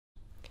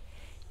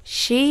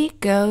She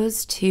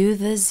goes to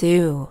the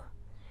zoo.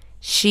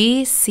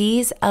 She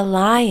sees a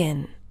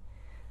lion.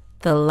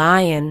 The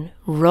lion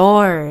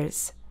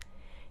roars.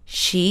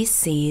 She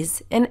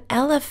sees an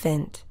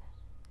elephant.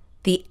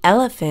 The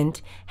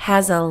elephant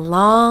has a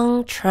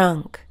long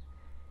trunk.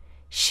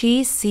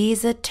 She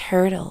sees a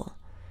turtle.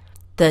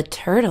 The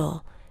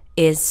turtle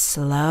is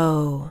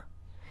slow.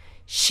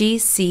 She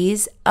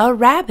sees a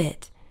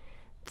rabbit.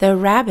 The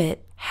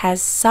rabbit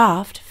has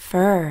soft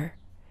fur.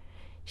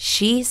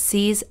 She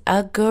sees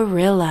a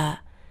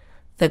gorilla.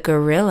 The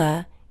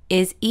gorilla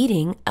is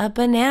eating a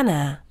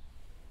banana.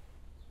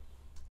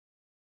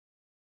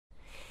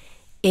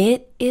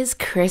 It is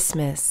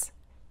Christmas.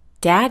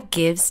 Dad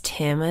gives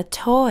Tim a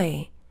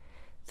toy.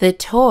 The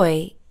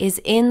toy is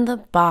in the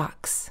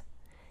box.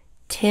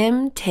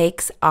 Tim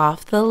takes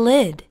off the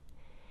lid.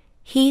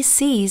 He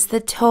sees the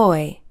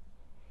toy.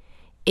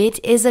 It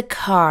is a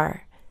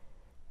car.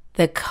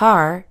 The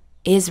car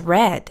is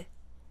red.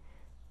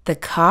 The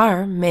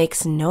car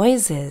makes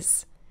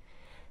noises.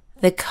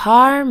 The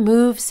car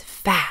moves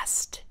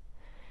fast.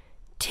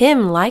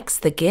 Tim likes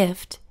the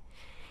gift.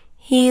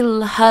 He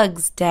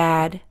hugs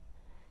Dad.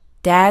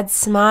 Dad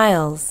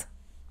smiles.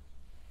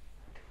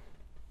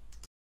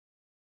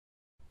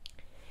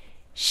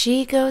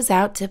 She goes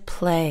out to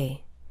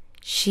play.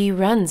 She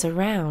runs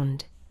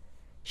around.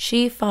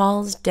 She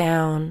falls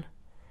down.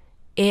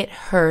 It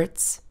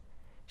hurts.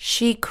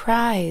 She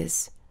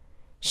cries.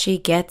 She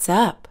gets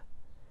up.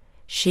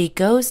 She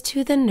goes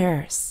to the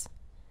nurse.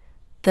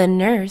 The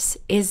nurse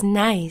is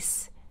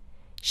nice.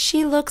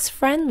 She looks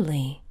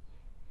friendly.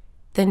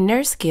 The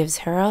nurse gives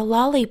her a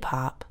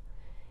lollipop.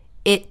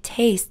 It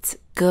tastes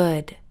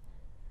good.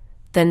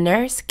 The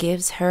nurse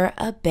gives her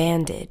a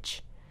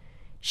bandage.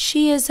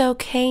 She is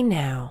okay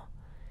now.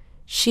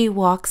 She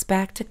walks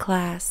back to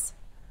class.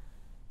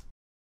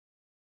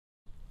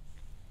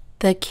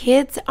 The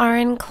kids are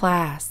in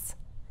class.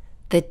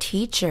 The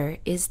teacher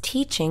is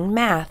teaching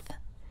math.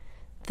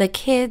 The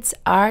kids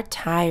are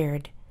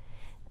tired.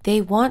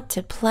 They want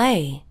to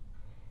play.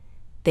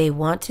 They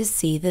want to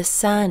see the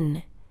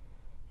sun.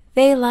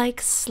 They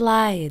like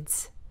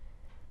slides.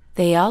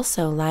 They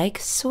also like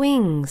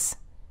swings.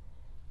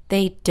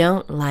 They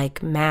don't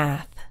like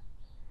math.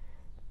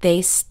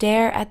 They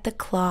stare at the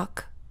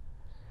clock.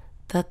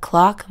 The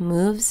clock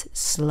moves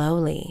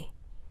slowly.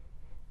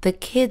 The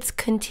kids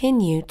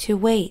continue to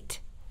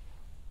wait.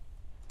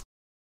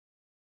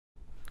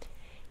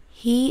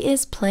 He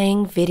is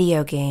playing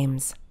video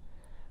games.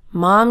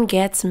 Mom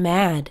gets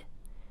mad.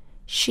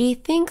 She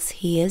thinks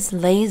he is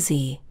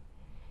lazy.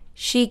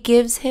 She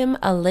gives him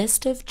a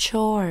list of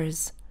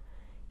chores.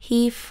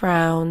 He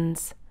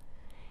frowns.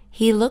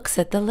 He looks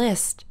at the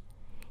list.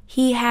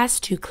 He has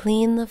to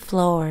clean the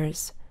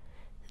floors.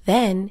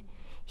 Then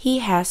he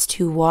has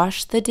to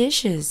wash the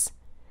dishes.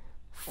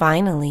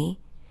 Finally,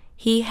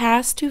 he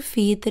has to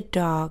feed the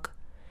dog.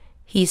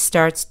 He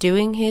starts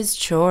doing his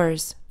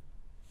chores.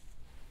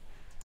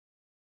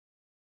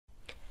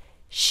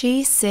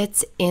 She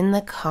sits in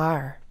the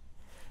car.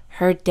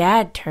 Her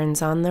dad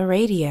turns on the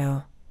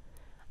radio.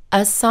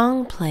 A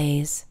song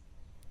plays.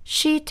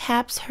 She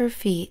taps her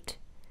feet.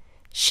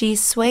 She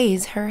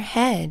sways her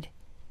head.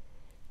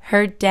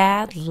 Her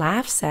dad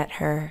laughs at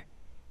her.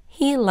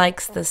 He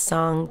likes the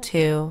song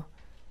too.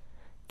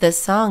 The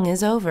song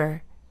is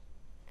over.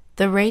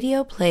 The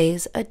radio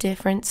plays a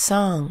different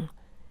song.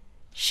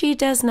 She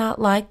does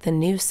not like the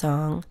new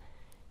song.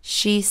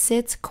 She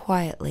sits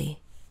quietly.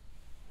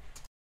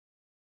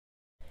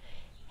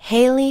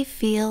 Haley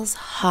feels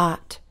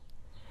hot.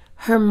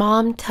 Her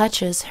mom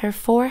touches her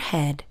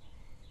forehead.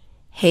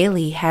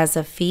 Haley has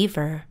a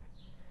fever.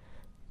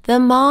 The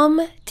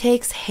mom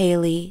takes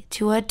Haley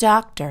to a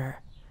doctor.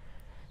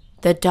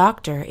 The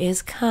doctor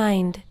is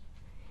kind.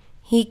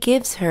 He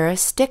gives her a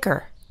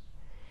sticker.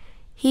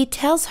 He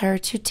tells her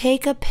to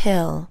take a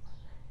pill.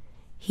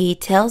 He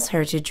tells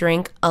her to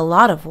drink a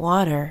lot of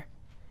water.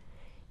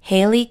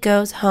 Haley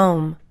goes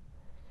home.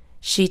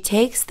 She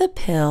takes the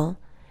pill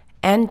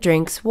and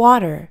drinks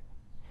water.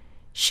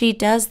 She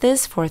does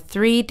this for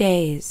 3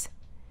 days.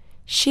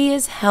 She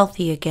is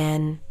healthy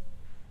again.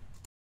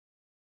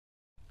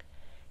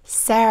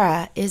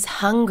 Sarah is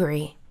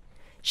hungry.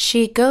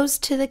 She goes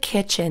to the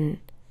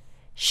kitchen.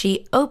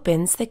 She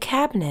opens the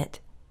cabinet.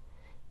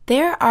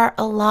 There are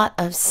a lot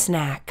of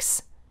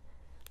snacks.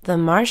 The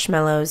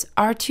marshmallows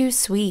are too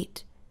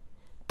sweet.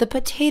 The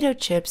potato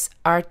chips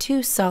are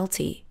too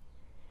salty.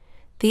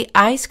 The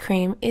ice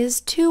cream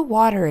is too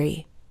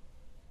watery.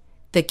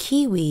 The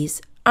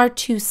kiwis are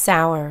too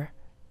sour.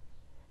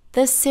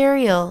 The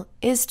cereal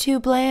is too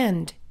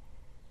bland.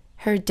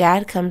 Her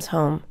dad comes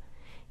home.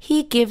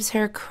 He gives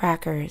her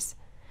crackers.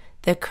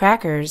 The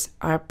crackers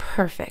are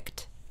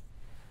perfect.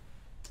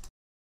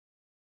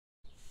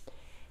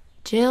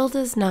 Jill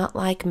does not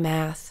like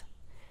math.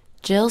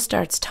 Jill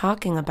starts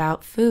talking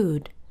about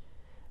food.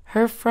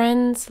 Her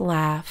friends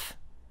laugh.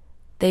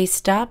 They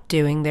stop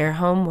doing their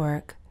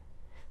homework.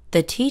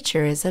 The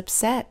teacher is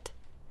upset.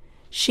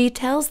 She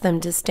tells them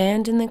to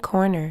stand in the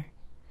corner.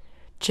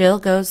 Jill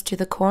goes to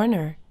the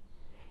corner.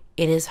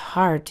 It is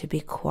hard to be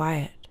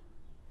quiet.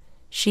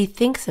 She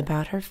thinks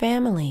about her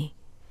family.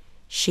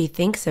 She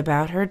thinks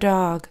about her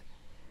dog.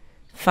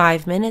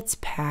 5 minutes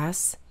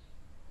pass.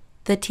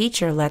 The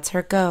teacher lets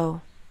her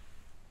go.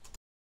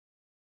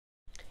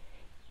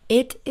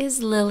 It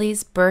is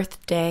Lily's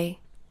birthday.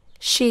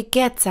 She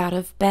gets out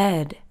of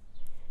bed.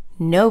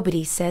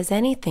 Nobody says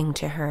anything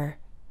to her.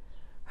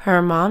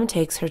 Her mom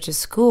takes her to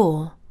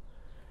school.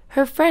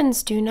 Her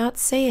friends do not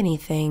say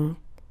anything.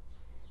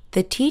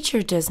 The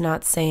teacher does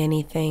not say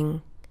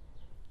anything.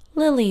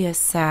 Lily is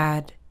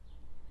sad.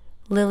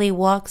 Lily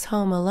walks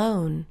home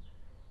alone.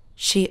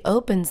 She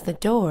opens the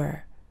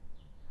door.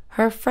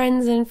 Her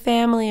friends and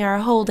family are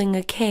holding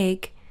a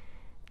cake.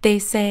 They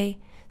say,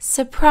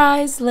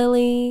 "Surprise,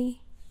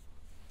 Lily."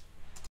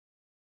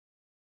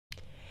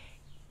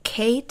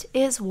 Kate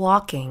is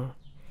walking.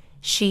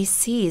 She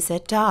sees a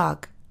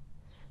dog.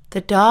 The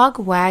dog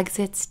wags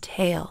its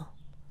tail.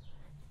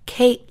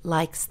 Kate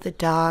likes the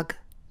dog.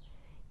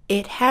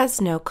 It has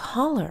no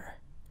collar.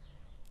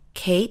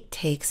 Kate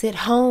takes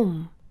it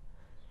home.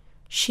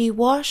 She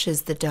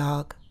washes the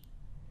dog.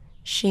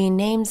 She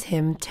names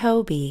him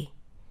Toby.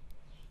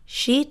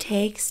 She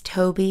takes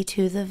Toby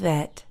to the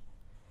vet.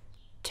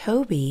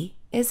 Toby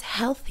is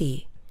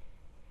healthy.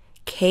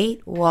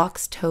 Kate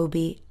walks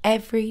Toby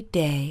every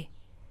day.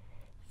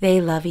 They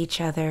love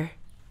each other.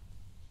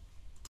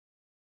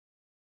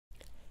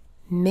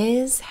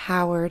 Ms.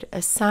 Howard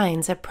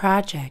assigns a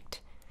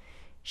project.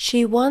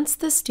 She wants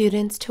the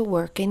students to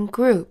work in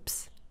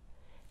groups.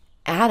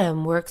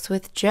 Adam works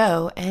with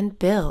Joe and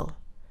Bill.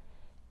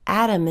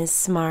 Adam is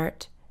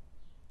smart.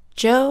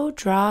 Joe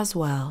draws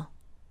well.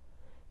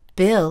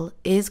 Bill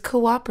is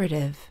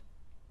cooperative.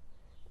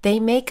 They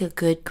make a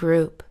good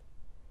group.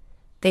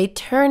 They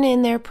turn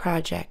in their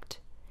project.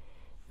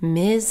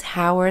 Ms.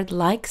 Howard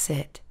likes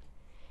it.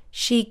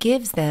 She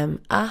gives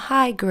them a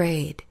high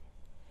grade.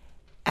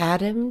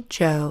 Adam,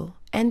 Joe,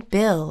 and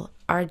Bill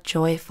are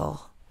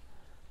joyful.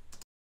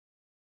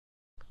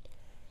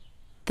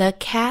 The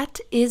cat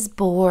is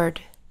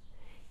bored.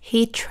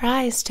 He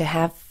tries to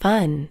have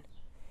fun.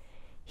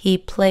 He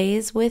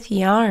plays with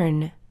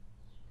yarn.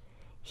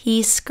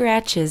 He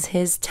scratches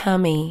his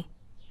tummy.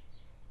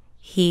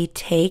 He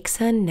takes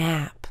a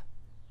nap.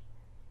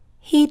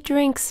 He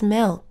drinks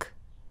milk.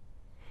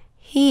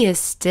 He is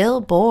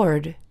still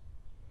bored.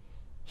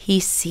 He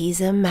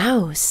sees a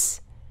mouse.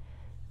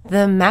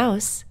 The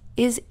mouse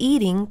is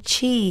eating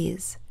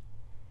cheese.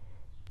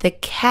 The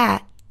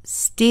cat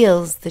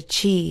steals the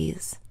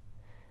cheese.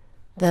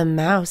 The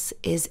mouse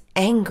is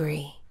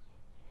angry.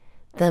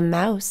 The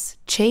mouse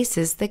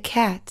chases the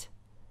cat.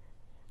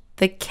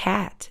 The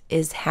cat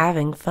is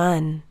having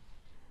fun.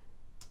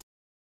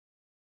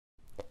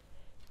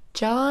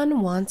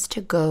 John wants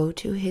to go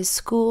to his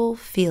school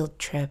field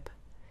trip.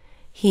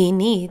 He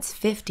needs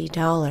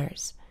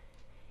 $50.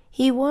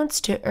 He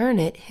wants to earn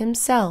it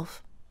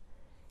himself.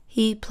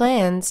 He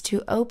plans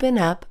to open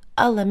up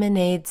a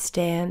lemonade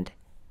stand.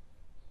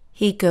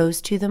 He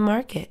goes to the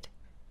market.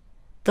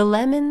 The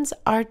lemons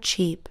are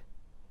cheap.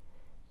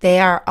 They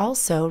are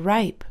also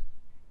ripe.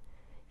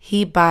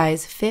 He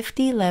buys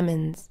 50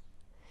 lemons.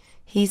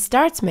 He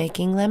starts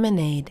making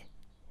lemonade.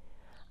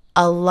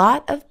 A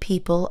lot of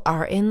people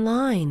are in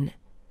line.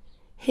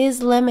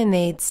 His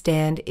lemonade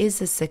stand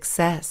is a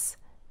success.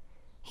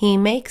 He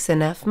makes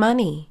enough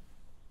money.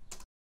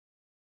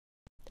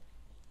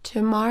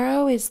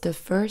 Tomorrow is the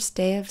first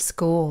day of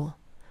school.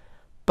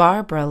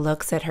 Barbara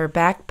looks at her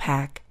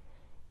backpack.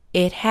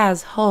 It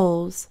has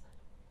holes.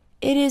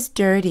 It is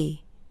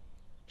dirty.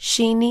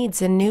 She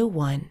needs a new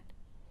one.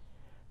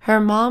 Her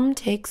mom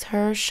takes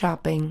her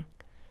shopping.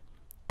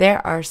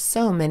 There are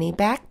so many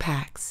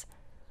backpacks.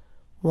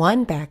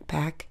 One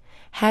backpack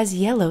has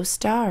yellow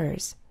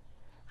stars.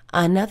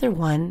 Another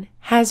one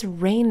has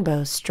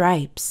rainbow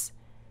stripes.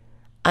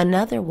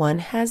 Another one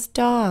has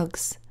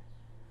dogs.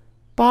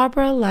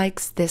 Barbara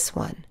likes this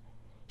one.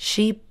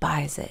 She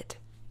buys it.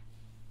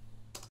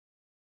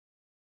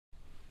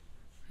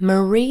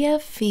 Maria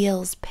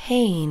feels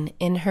pain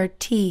in her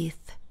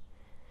teeth.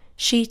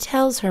 She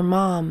tells her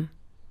mom.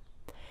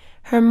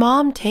 Her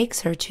mom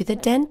takes her to the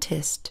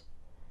dentist.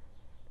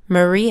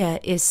 Maria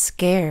is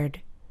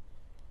scared.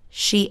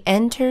 She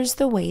enters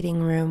the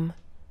waiting room.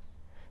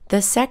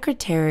 The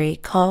secretary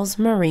calls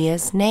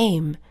Maria's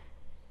name.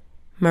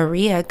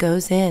 Maria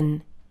goes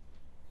in.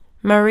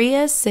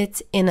 Maria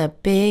sits in a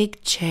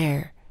big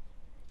chair.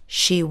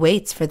 She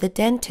waits for the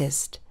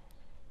dentist.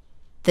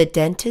 The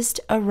dentist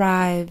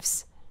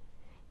arrives.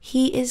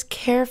 He is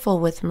careful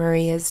with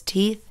Maria's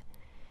teeth.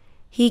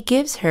 He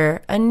gives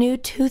her a new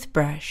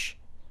toothbrush.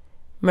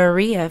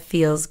 Maria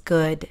feels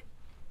good.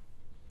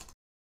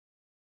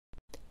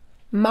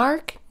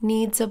 Mark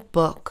needs a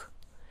book.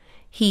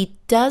 He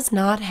does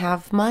not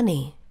have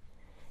money.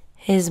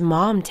 His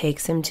mom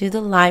takes him to the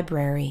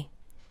library.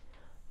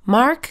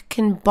 Mark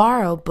can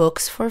borrow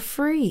books for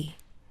free.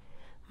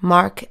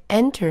 Mark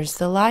enters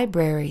the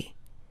library.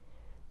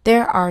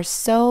 There are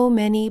so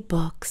many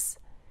books.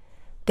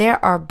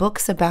 There are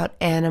books about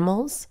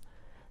animals.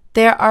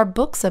 There are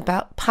books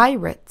about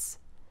pirates.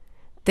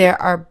 There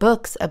are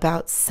books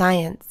about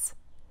science.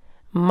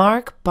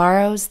 Mark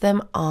borrows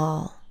them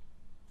all.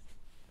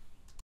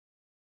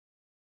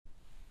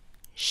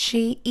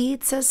 She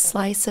eats a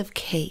slice of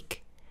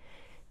cake.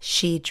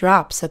 She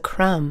drops a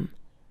crumb.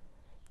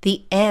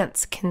 The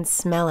ants can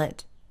smell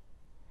it.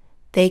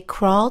 They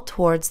crawl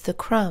towards the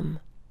crumb.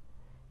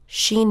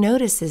 She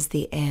notices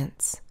the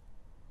ants.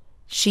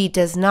 She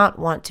does not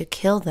want to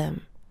kill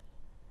them.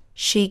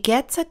 She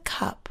gets a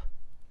cup.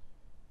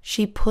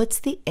 She puts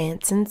the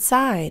ants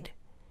inside.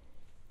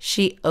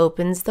 She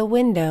opens the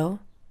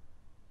window.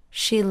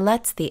 She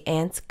lets the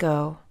ants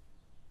go.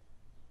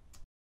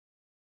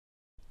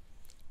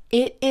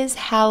 It is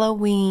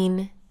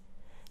Halloween.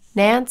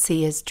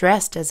 Nancy is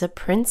dressed as a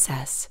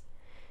princess.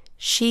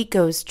 She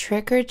goes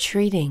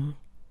trick-or-treating.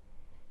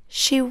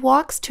 She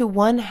walks to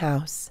one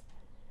house.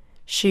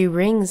 She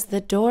rings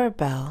the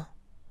doorbell.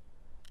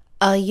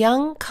 A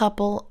young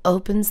couple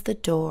opens the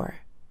door.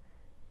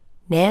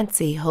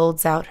 Nancy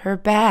holds out her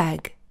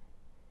bag.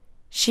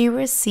 She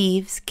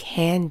receives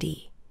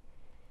candy.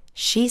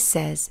 She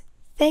says,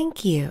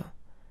 "Thank you."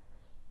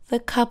 The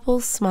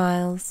couple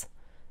smiles.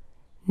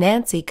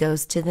 Nancy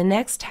goes to the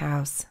next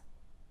house.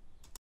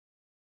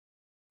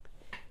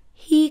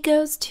 He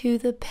goes to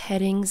the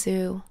petting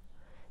zoo.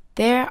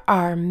 There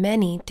are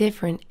many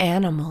different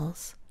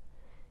animals.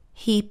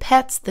 He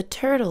pets the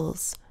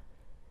turtles.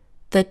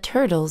 The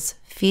turtles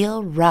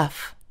feel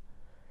rough.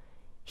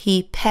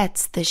 He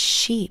pets the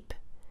sheep.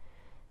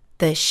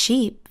 The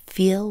sheep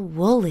feel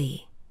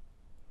woolly.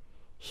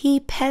 He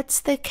pets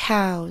the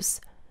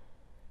cows.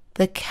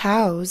 The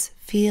cows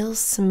feel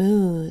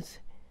smooth.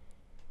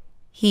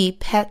 He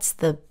pets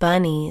the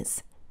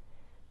bunnies.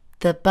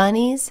 The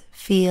bunnies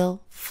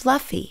feel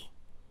fluffy.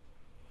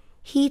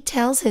 He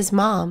tells his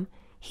mom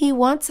he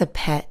wants a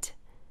pet.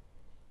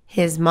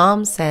 His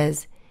mom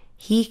says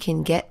he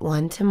can get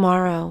one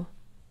tomorrow.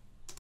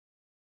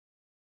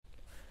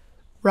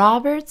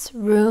 Robert's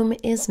room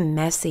is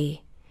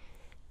messy.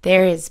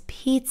 There is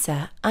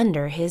pizza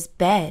under his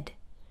bed.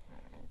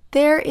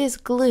 There is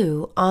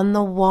glue on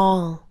the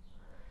wall.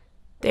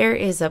 There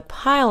is a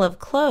pile of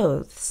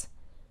clothes.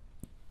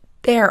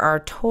 There are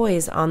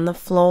toys on the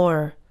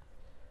floor.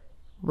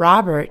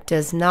 Robert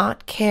does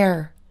not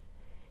care.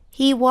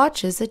 He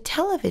watches a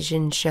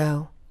television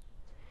show.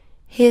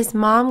 His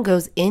mom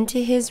goes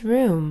into his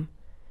room.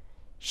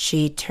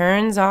 She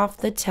turns off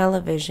the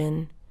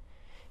television.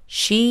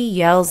 She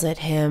yells at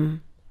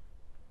him.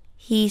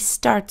 He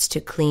starts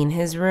to clean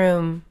his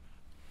room.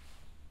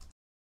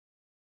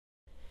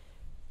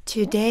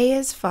 Today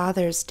is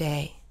Father's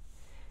Day.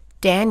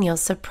 Daniel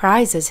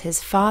surprises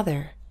his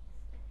father.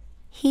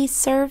 He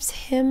serves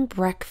him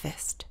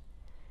breakfast.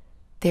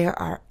 There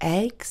are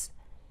eggs,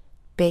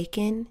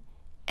 bacon,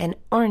 and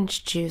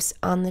orange juice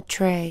on the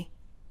tray.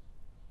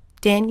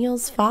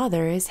 Daniel's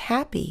father is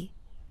happy.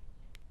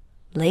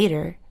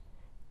 Later,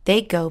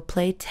 they go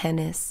play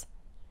tennis.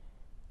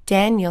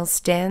 Daniel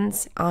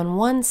stands on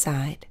one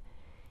side.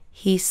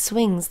 He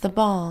swings the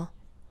ball.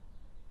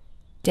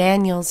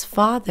 Daniel's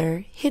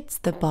father hits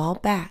the ball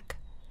back.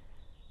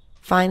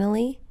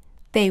 Finally,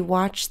 they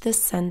watch the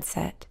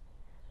sunset.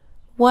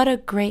 What a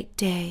great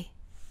day!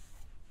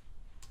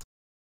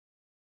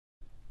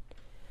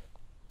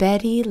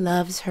 Betty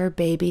loves her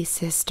baby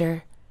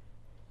sister.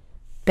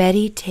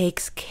 Betty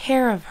takes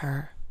care of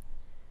her.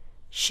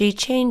 She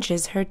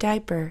changes her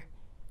diaper.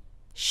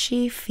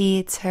 She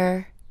feeds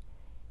her.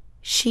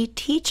 She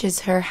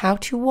teaches her how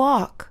to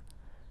walk.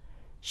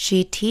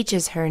 She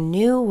teaches her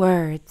new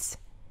words.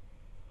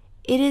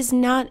 It is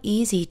not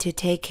easy to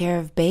take care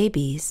of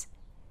babies.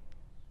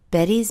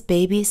 Betty's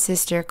baby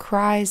sister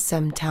cries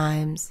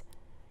sometimes.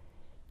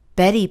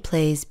 Betty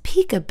plays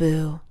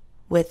peekaboo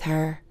with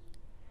her.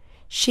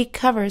 She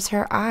covers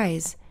her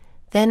eyes,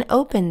 then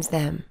opens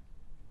them.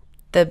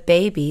 The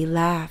baby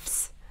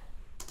laughs.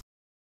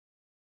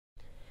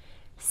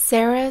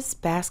 Sarah's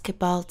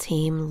basketball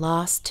team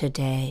lost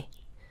today.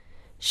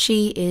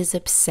 She is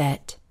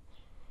upset.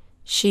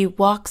 She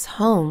walks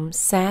home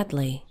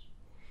sadly.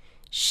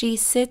 She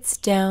sits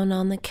down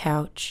on the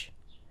couch.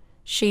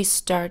 She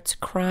starts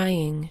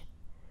crying.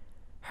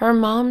 Her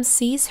mom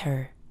sees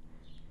her.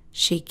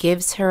 She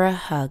gives her a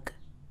hug.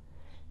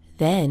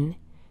 Then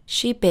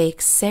she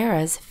bakes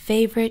Sarah's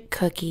favorite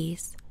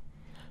cookies.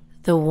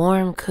 The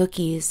warm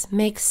cookies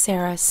make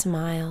Sarah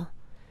smile.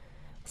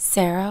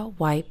 Sarah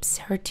wipes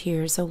her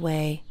tears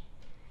away.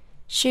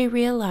 She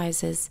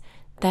realizes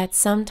that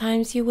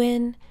sometimes you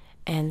win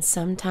and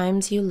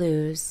sometimes you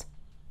lose.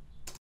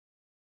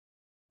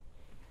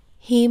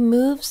 He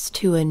moves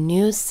to a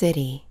new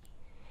city.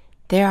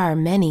 There are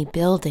many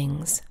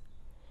buildings.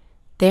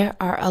 There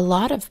are a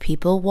lot of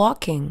people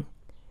walking.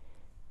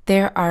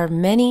 There are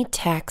many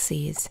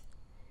taxis.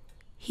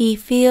 He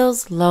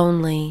feels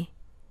lonely.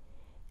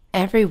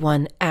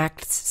 Everyone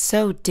acts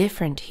so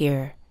different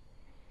here.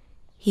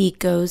 He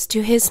goes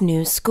to his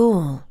new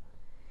school.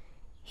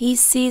 He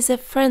sees a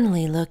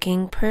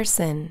friendly-looking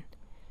person.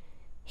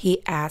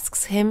 He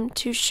asks him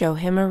to show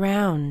him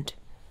around.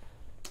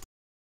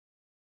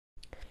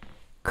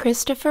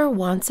 Christopher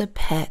wants a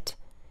pet.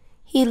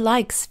 He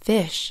likes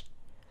fish.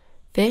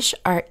 Fish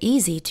are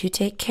easy to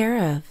take care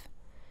of.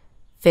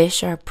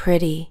 Fish are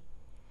pretty.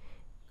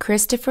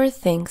 Christopher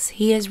thinks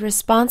he is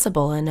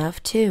responsible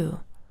enough too.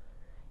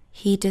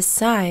 He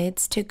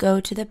decides to go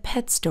to the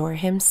pet store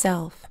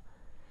himself.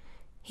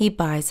 He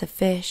buys a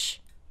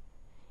fish.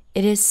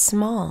 It is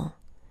small.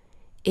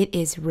 It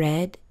is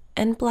red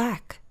and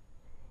black.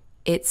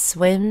 It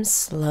swims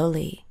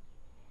slowly.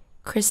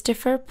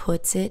 Christopher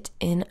puts it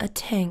in a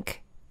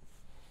tank.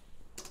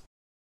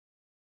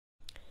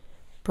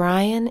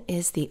 Brian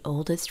is the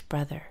oldest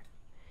brother.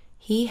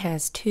 He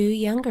has 2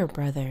 younger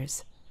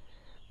brothers.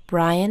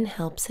 Brian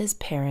helps his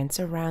parents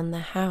around the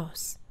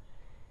house.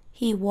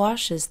 He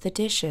washes the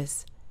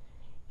dishes.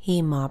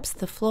 He mops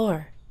the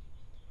floor.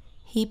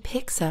 He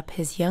picks up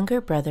his younger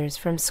brothers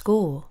from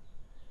school.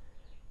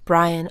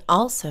 Brian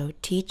also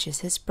teaches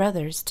his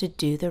brothers to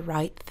do the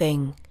right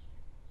thing.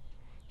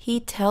 He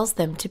tells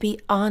them to be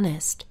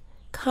honest,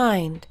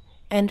 kind,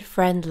 and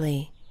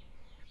friendly.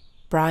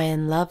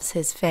 Brian loves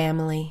his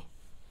family.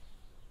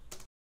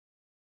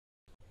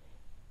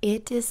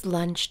 It is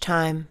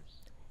lunchtime.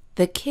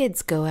 The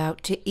kids go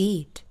out to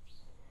eat.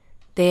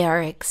 They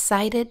are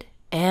excited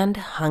and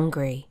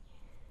hungry.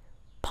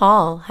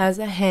 Paul has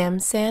a ham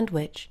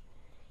sandwich.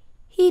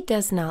 He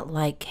does not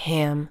like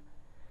ham.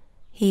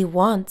 He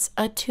wants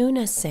a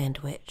tuna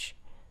sandwich.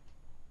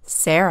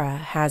 Sarah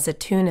has a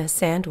tuna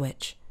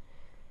sandwich.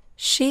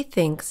 She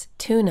thinks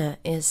tuna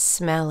is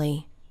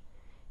smelly.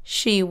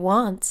 She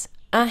wants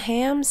a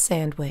ham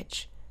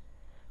sandwich.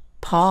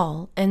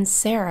 Paul and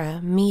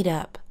Sarah meet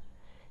up.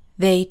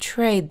 They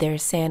trade their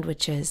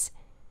sandwiches.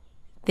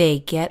 They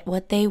get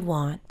what they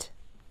want.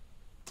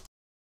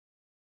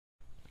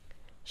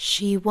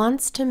 She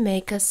wants to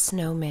make a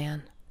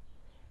snowman.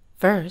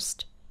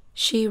 First,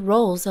 she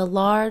rolls a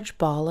large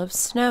ball of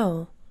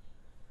snow.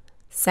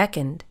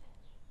 Second,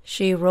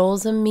 she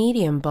rolls a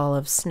medium ball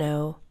of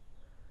snow.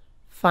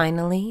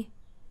 Finally,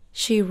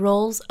 she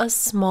rolls a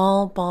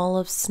small ball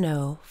of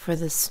snow for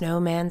the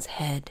snowman's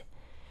head.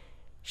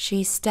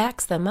 She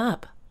stacks them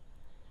up.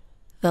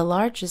 The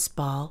largest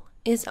ball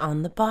is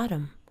on the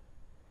bottom.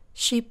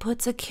 She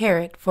puts a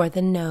carrot for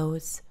the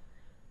nose.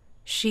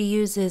 She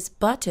uses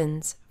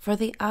buttons for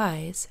the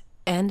eyes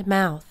and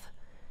mouth.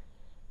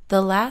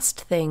 The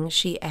last thing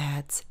she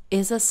adds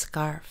is a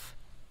scarf.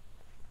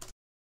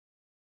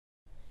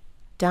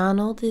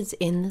 Donald is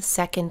in the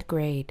 2nd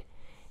grade.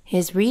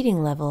 His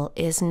reading level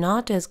is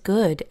not as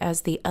good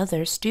as the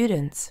other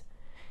students.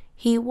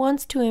 He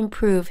wants to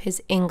improve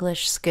his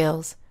English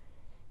skills.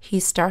 He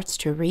starts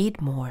to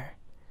read more.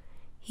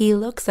 He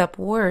looks up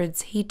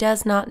words he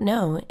does not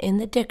know in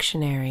the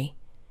dictionary.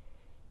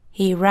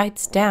 He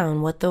writes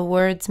down what the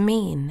words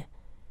mean.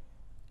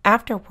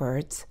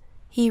 Afterwards,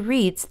 he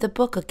reads the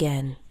book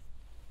again.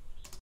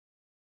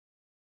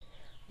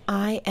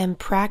 I am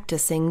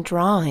practicing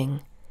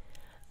drawing.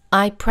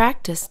 I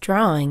practice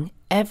drawing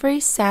every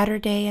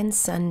Saturday and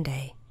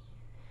Sunday.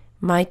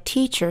 My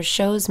teacher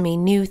shows me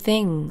new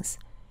things.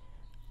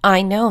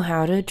 I know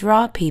how to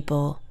draw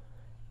people,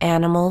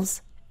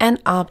 animals,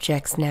 and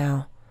objects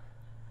now.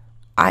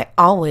 I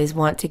always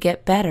want to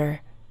get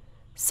better,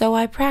 so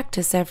I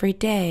practice every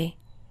day.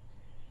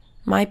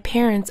 My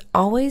parents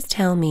always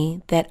tell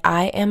me that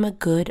I am a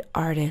good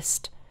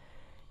artist.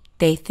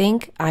 They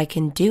think I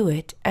can do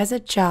it as a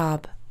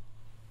job.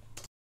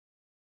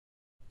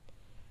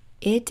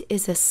 It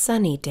is a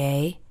sunny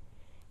day.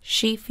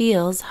 She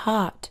feels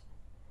hot.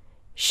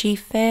 She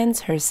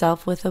fans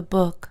herself with a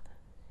book.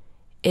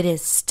 It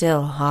is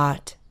still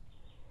hot.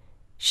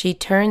 She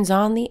turns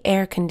on the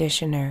air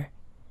conditioner.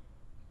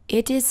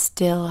 It is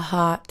still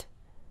hot.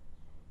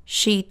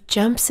 She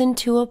jumps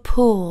into a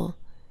pool.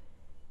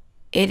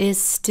 It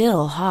is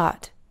still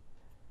hot.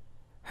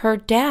 Her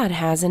dad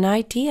has an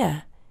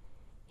idea.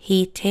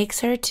 He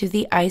takes her to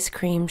the ice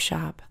cream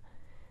shop.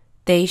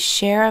 They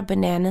share a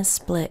banana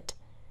split.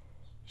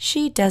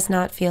 She does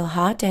not feel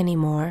hot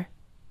anymore.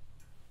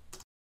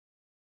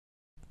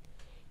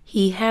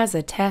 He has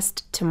a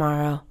test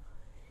tomorrow.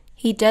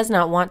 He does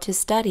not want to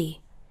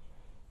study.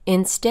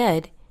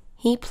 Instead,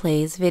 he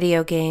plays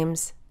video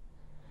games.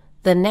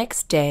 The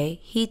next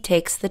day, he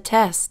takes the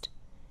test.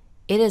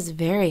 It is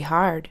very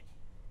hard.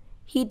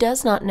 He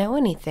does not know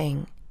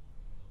anything.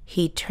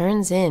 He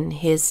turns in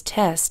his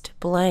test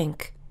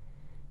blank.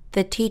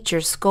 The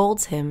teacher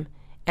scolds him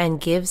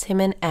and gives him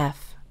an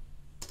F.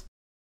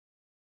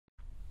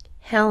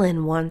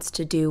 Helen wants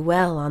to do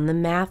well on the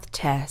math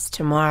test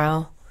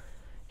tomorrow.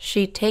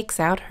 She takes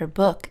out her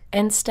book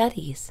and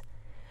studies.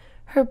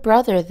 Her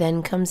brother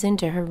then comes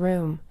into her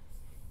room.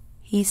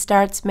 He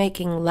starts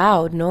making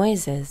loud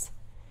noises.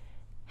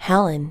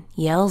 Helen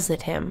yells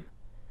at him.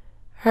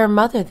 Her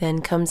mother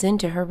then comes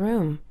into her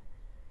room.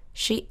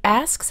 She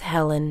asks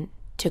Helen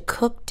to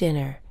cook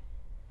dinner.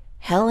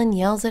 Helen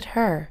yells at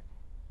her.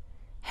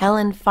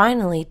 Helen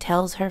finally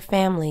tells her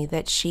family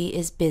that she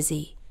is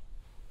busy.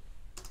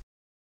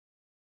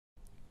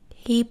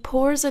 He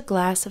pours a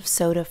glass of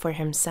soda for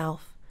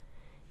himself.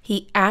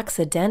 He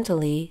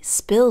accidentally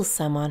spills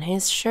some on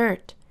his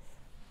shirt.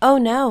 Oh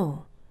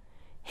no!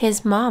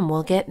 His mom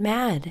will get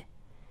mad.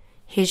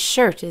 His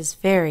shirt is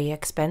very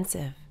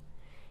expensive.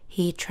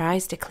 He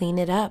tries to clean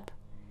it up.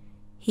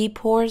 He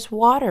pours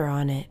water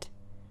on it.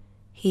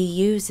 He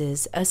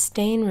uses a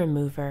stain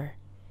remover.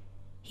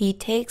 He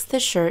takes the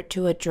shirt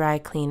to a dry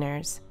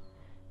cleaner's.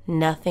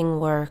 Nothing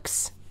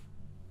works.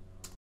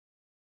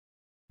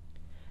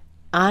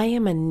 I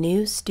am a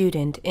new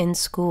student in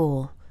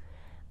school.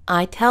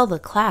 I tell the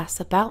class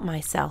about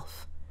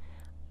myself.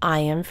 I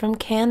am from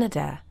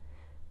Canada,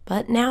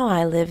 but now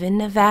I live in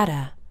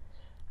Nevada.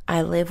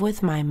 I live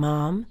with my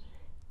mom,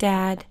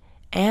 dad,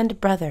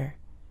 and brother.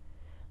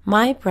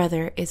 My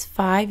brother is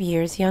 5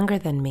 years younger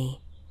than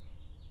me.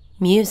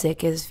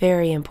 Music is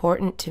very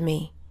important to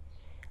me.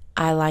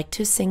 I like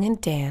to sing and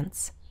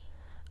dance.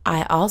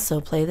 I also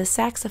play the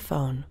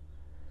saxophone.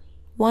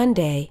 One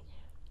day,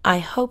 I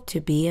hope to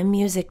be a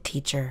music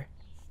teacher.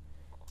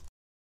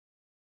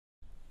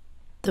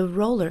 The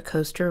roller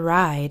coaster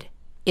ride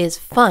is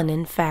fun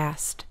and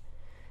fast.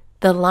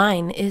 The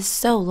line is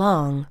so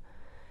long.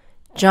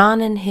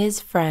 John and his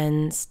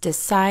friends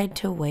decide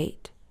to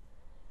wait.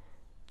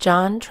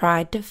 John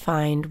tried to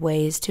find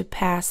ways to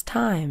pass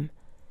time.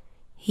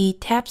 He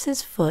taps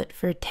his foot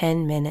for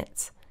 10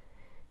 minutes.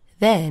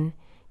 Then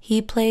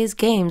he plays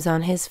games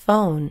on his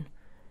phone.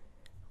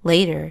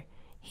 Later,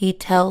 he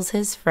tells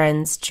his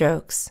friends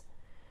jokes.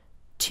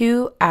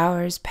 2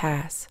 hours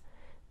pass.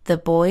 The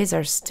boys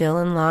are still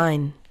in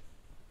line.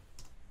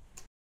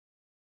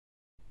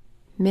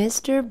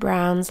 Mr.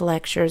 Brown's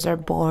lectures are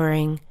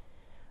boring.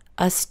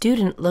 A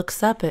student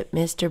looks up at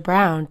Mr.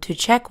 Brown to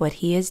check what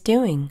he is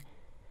doing.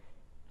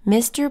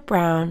 Mr.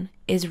 Brown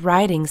is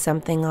writing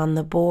something on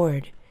the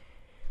board.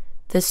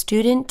 The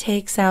student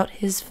takes out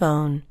his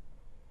phone.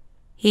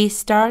 He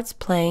starts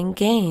playing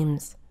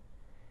games.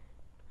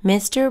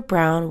 Mr.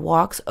 Brown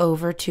walks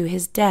over to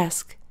his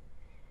desk.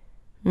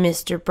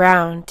 Mr.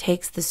 Brown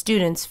takes the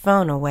student's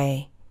phone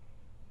away.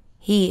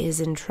 He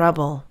is in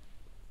trouble.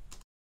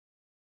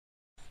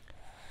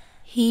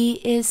 He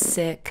is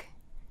sick.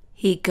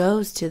 He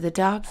goes to the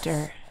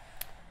doctor.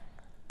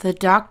 The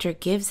doctor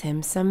gives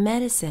him some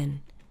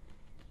medicine.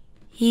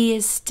 He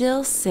is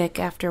still sick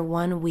after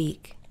 1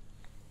 week.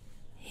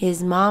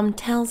 His mom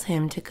tells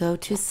him to go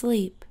to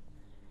sleep.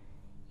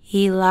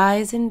 He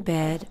lies in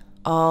bed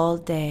all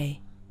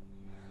day.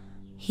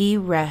 He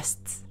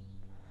rests.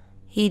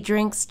 He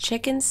drinks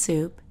chicken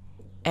soup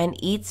and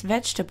eats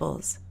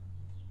vegetables.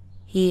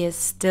 He is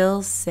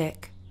still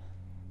sick.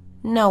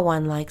 No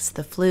one likes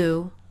the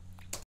flu.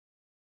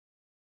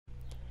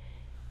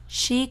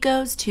 She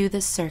goes to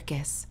the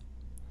circus.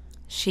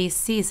 She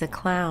sees a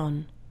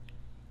clown.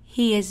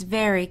 He is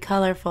very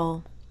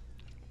colorful.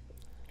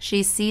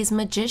 She sees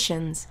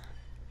magicians.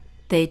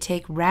 They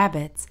take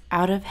rabbits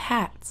out of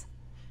hats.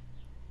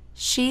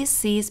 She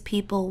sees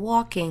people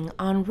walking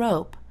on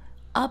rope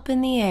up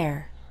in the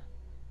air.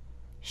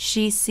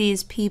 She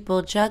sees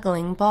people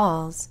juggling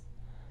balls.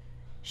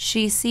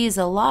 She sees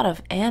a lot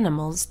of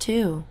animals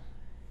too.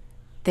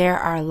 There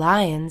are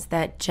lions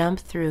that jump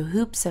through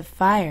hoops of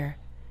fire.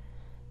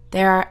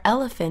 There are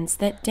elephants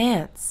that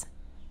dance.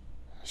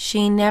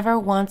 She never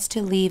wants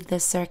to leave the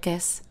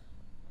circus.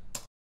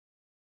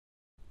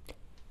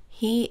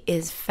 He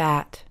is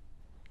fat.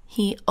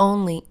 He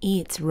only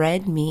eats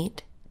red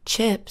meat,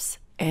 chips,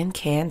 and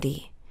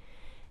candy.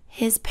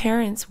 His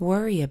parents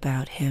worry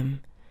about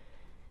him.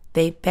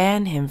 They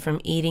ban him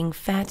from eating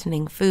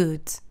fattening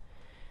foods.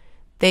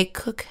 They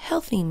cook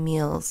healthy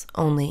meals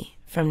only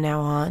from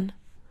now on.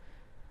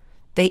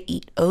 They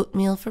eat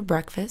oatmeal for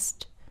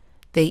breakfast.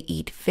 They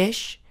eat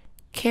fish,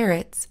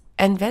 carrots,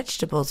 and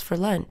vegetables for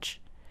lunch.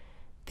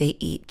 They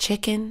eat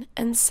chicken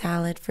and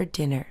salad for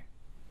dinner.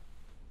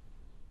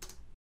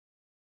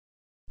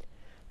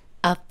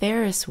 A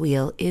Ferris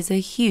wheel is a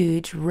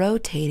huge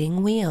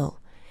rotating wheel.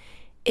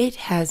 It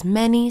has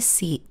many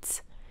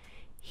seats.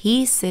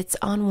 He sits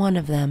on one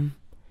of them.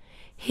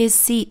 His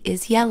seat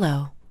is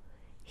yellow.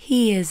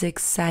 He is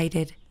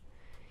excited.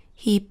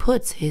 He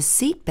puts his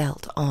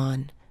seatbelt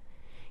on.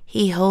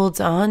 He holds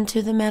on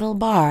to the metal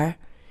bar.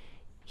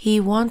 He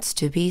wants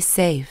to be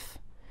safe.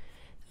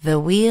 The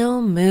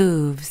wheel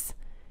moves.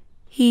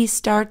 He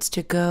starts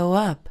to go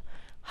up,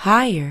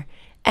 higher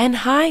and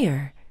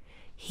higher.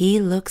 He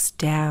looks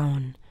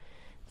down.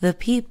 The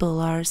people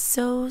are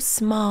so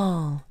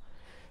small.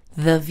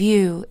 The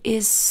view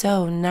is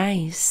so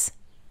nice.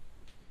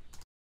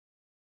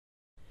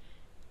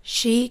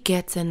 She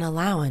gets an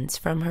allowance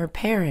from her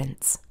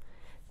parents.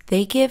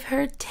 They give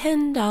her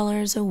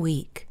 $10 a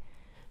week.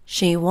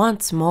 She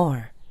wants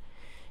more.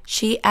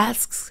 She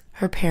asks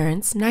her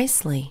parents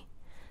nicely.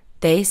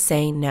 They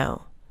say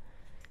no.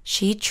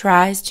 She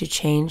tries to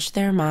change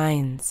their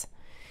minds.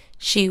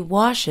 She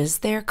washes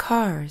their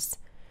cars.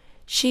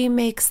 She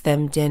makes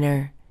them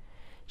dinner.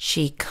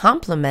 She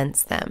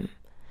compliments them.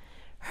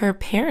 Her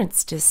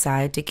parents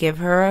decide to give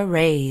her a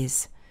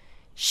raise.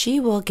 She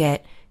will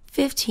get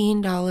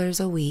 $15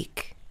 a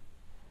week.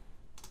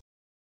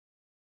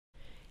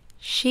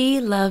 She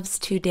loves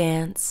to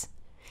dance.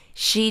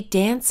 She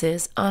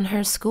dances on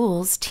her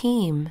school's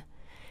team.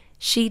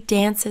 She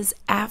dances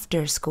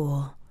after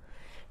school.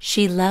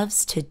 She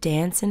loves to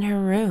dance in her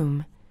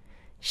room.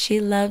 She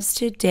loves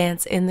to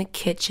dance in the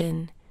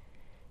kitchen.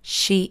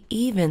 She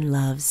even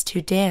loves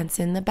to dance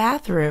in the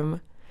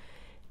bathroom.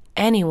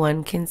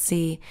 Anyone can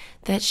see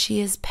that she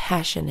is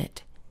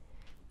passionate.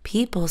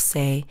 People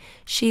say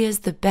she is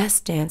the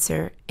best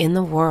dancer in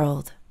the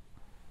world.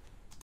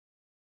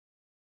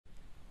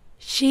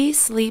 She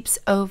sleeps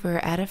over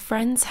at a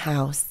friend's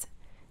house.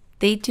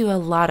 They do a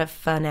lot of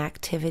fun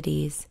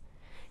activities.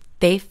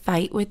 They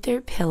fight with their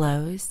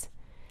pillows.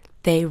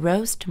 They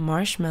roast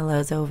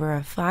marshmallows over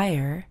a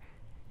fire.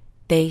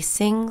 They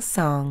sing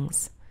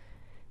songs.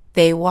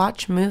 They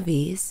watch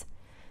movies.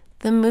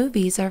 The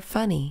movies are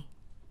funny.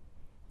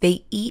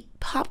 They eat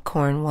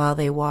popcorn while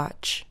they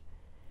watch.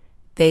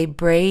 They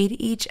braid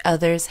each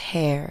other's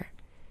hair.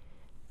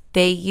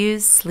 They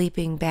use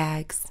sleeping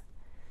bags.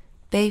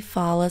 They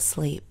fall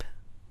asleep.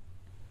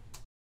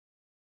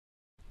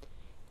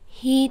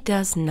 He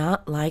does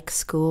not like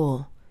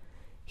school.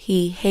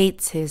 He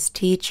hates his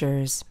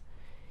teachers.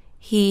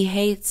 He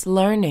hates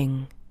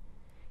learning.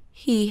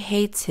 He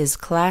hates his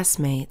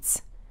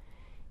classmates.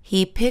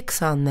 He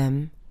picks on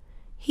them.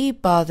 He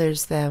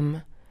bothers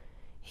them.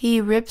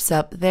 He rips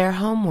up their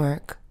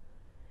homework.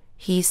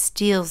 He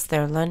steals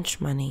their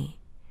lunch money.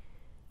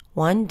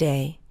 One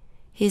day,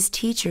 his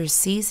teacher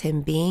sees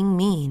him being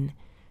mean.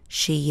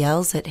 She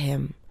yells at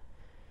him.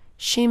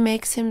 She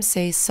makes him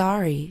say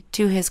sorry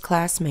to his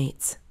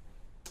classmates.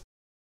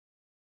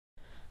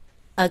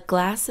 A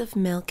glass of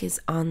milk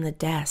is on the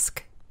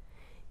desk.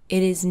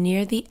 It is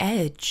near the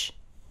edge.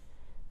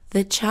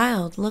 The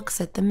child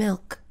looks at the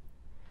milk.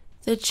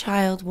 The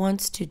child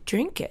wants to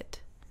drink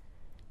it.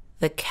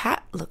 The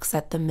cat looks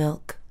at the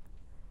milk.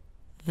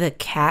 The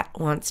cat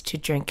wants to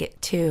drink it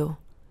too.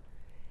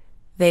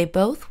 They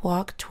both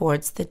walk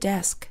towards the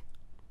desk.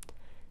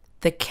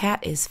 The cat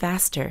is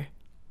faster.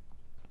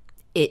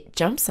 It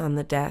jumps on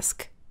the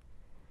desk.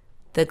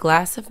 The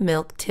glass of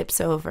milk tips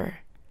over.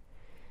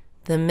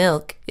 The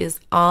milk is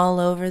all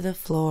over the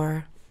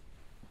floor.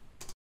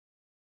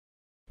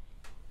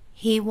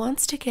 He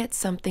wants to get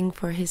something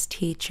for his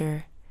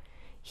teacher.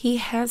 He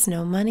has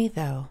no money,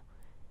 though.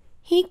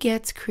 He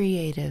gets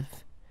creative.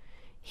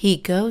 He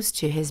goes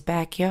to his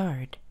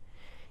backyard.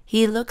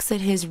 He looks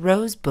at his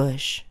rose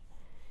bush.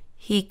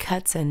 He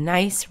cuts a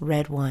nice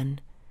red one.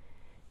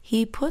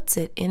 He puts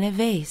it in a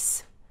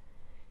vase.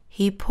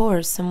 He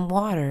pours some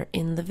water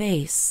in the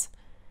vase.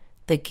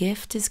 The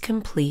gift is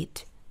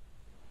complete.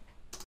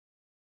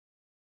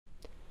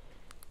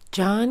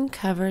 John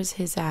covers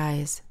his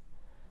eyes.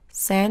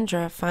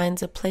 Sandra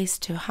finds a place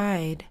to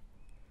hide.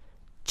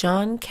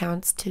 John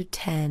counts to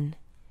 10.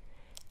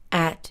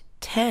 At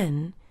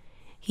 10,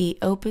 he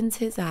opens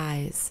his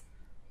eyes.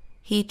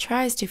 He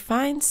tries to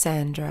find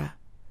Sandra.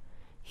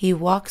 He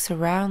walks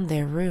around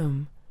their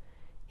room.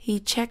 He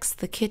checks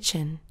the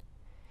kitchen.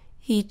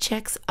 He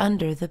checks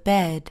under the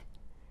bed.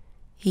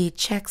 He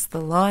checks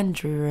the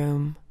laundry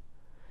room.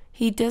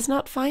 He does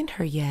not find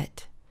her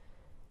yet.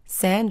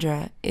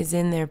 Sandra is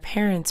in their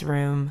parents'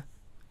 room.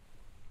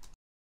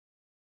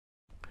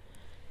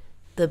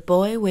 The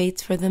boy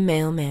waits for the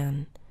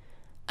mailman.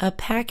 A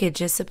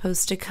package is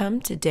supposed to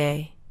come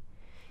today.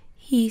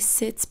 He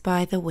sits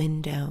by the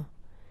window.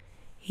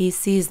 He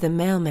sees the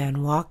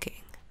mailman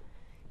walking.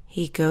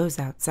 He goes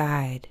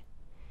outside.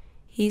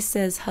 He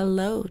says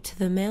hello to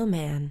the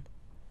mailman.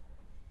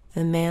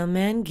 The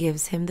mailman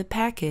gives him the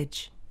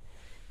package.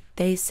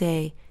 They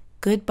say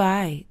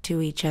goodbye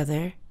to each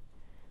other.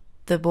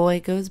 The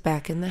boy goes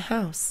back in the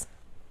house.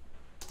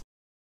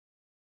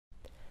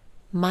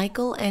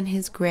 Michael and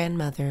his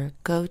grandmother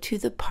go to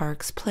the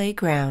park's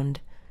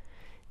playground.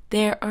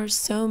 There are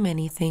so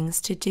many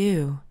things to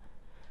do.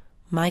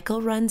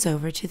 Michael runs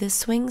over to the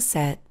swing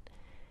set.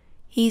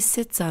 He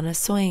sits on a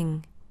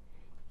swing.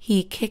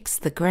 He kicks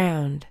the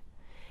ground.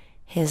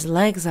 His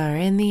legs are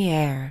in the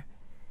air.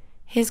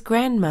 His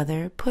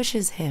grandmother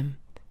pushes him.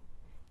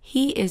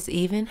 He is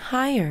even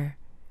higher.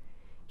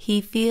 He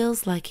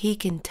feels like he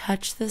can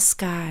touch the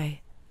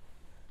sky.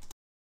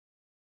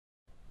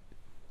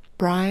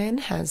 Brian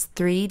has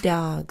 3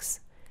 dogs.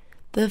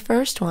 The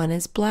first one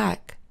is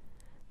black.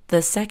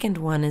 The second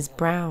one is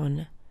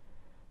brown.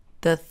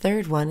 The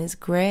third one is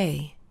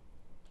gray.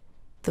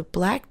 The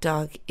black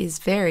dog is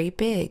very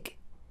big.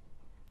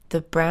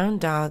 The brown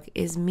dog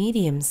is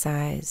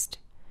medium-sized.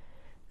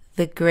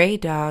 The gray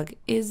dog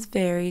is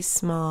very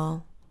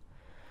small.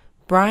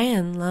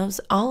 Brian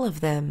loves all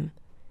of them.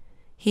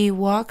 He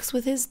walks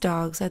with his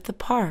dogs at the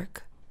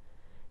park.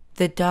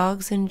 The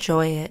dogs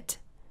enjoy it.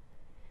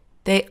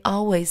 They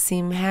always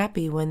seem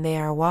happy when they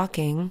are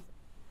walking.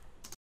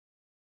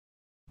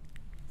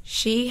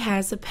 She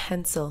has a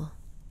pencil.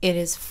 It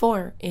is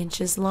 4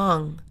 inches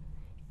long.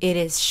 It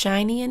is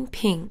shiny and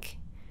pink.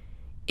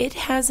 It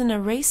has an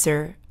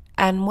eraser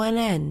at one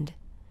end.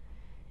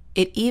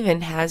 It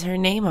even has her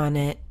name on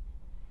it.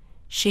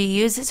 She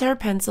uses her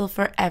pencil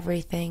for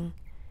everything.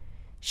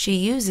 She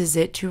uses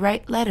it to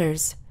write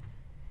letters.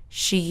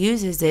 She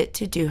uses it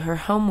to do her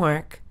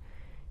homework.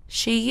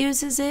 She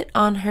uses it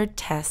on her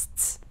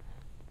tests.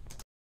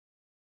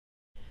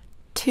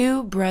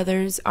 Two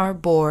brothers are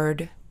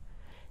bored.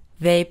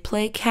 They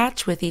play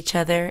catch with each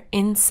other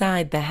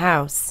inside the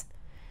house.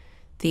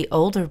 The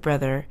older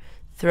brother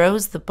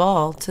throws the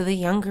ball to the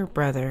younger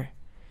brother.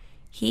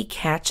 He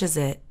catches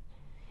it.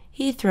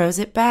 He throws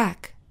it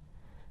back.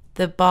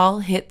 The ball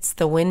hits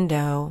the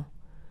window.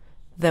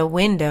 The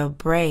window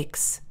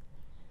breaks.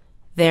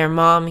 Their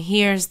mom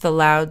hears the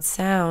loud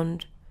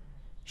sound.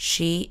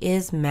 She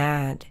is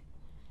mad.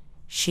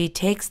 She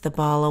takes the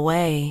ball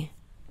away.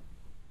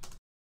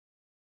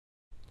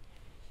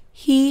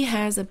 He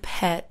has a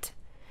pet.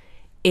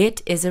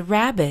 It is a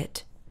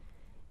rabbit.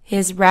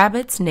 His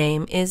rabbit's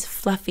name is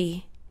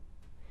Fluffy.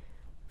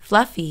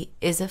 Fluffy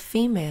is a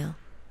female.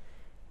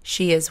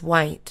 She is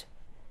white.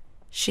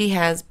 She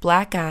has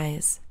black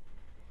eyes.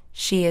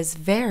 She is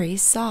very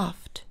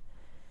soft.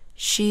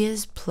 She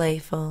is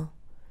playful.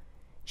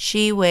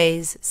 She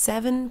weighs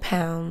 7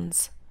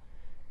 pounds.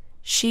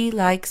 She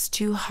likes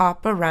to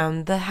hop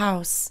around the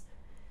house.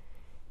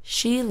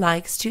 She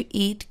likes to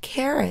eat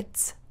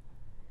carrots.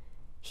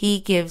 He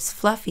gives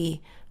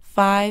Fluffy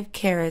 5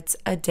 carrots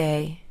a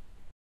day.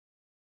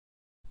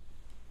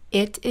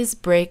 It is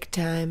break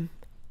time.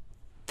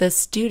 The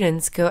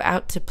students go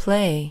out to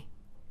play.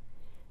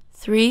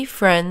 3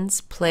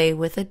 friends play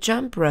with a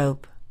jump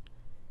rope.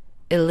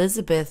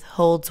 Elizabeth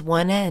holds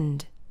one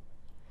end.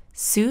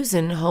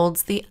 Susan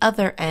holds the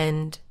other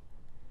end.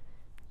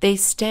 They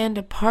stand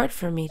apart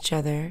from each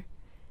other.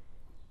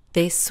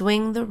 They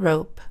swing the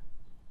rope.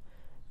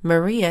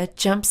 Maria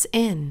jumps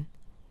in.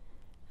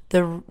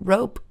 The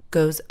rope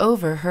goes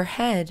over her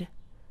head.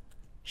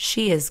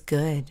 She is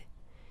good.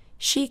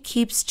 She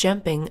keeps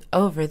jumping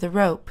over the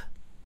rope.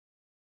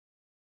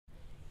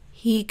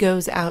 He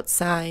goes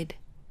outside.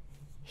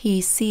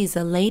 He sees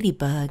a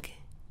ladybug.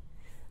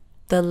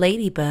 The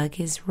ladybug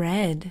is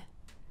red.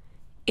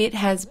 It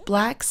has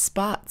black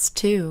spots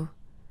too.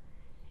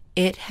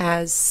 It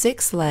has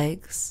 6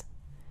 legs.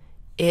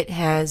 It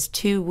has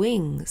 2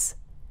 wings.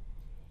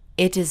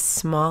 It is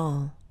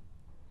small.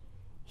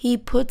 He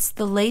puts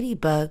the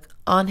ladybug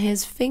on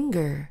his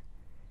finger.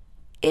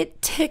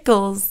 It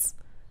tickles.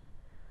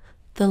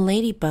 The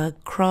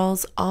ladybug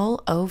crawls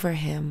all over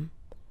him.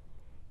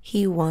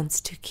 He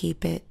wants to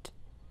keep it.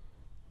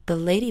 The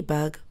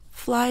ladybug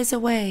flies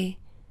away.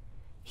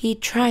 He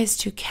tries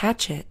to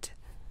catch it.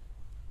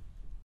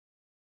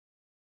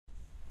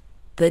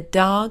 The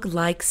dog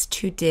likes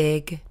to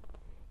dig.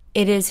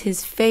 It is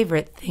his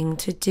favorite thing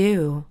to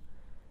do.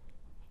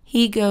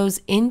 He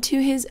goes into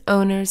his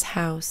owner's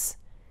house.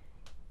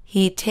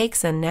 He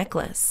takes a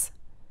necklace.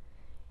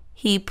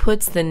 He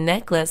puts the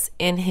necklace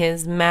in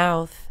his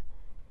mouth.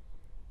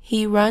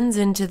 He runs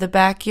into the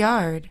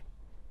backyard.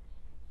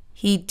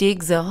 He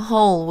digs a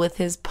hole with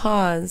his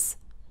paws.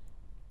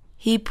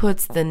 He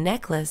puts the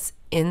necklace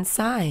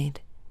inside.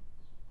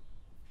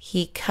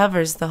 He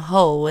covers the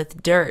hole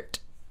with dirt.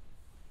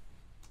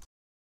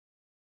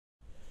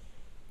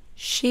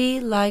 She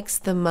likes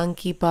the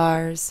monkey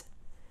bars.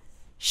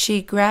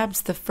 She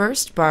grabs the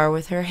first bar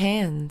with her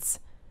hands.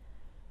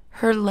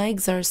 Her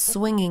legs are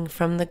swinging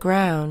from the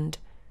ground.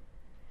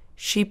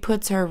 She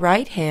puts her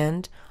right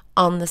hand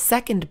on the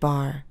second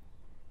bar.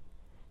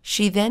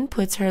 She then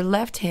puts her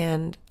left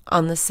hand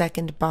on the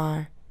second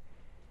bar.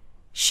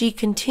 She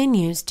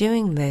continues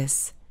doing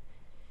this.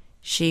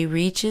 She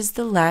reaches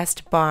the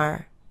last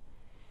bar.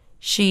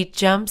 She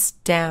jumps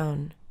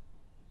down.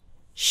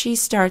 She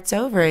starts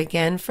over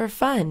again for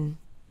fun.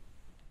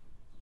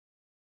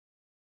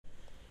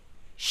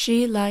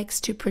 She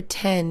likes to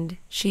pretend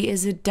she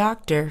is a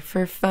doctor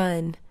for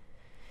fun.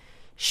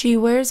 She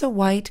wears a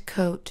white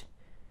coat.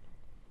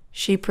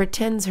 She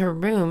pretends her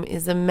room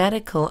is a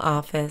medical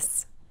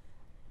office.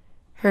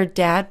 Her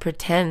dad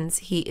pretends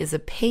he is a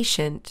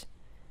patient.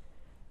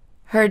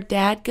 Her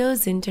dad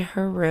goes into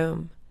her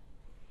room.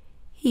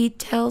 He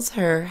tells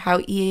her how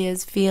he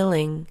is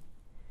feeling.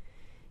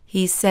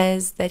 He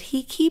says that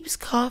he keeps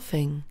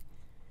coughing.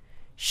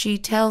 She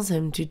tells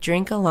him to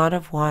drink a lot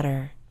of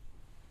water.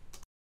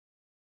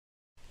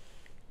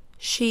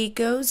 She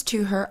goes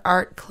to her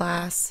art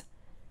class.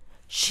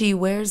 She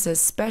wears a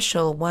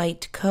special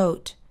white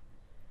coat.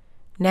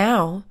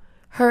 Now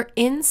her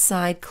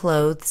inside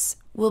clothes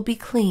will be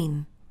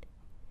clean.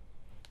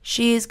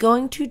 She is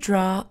going to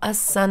draw a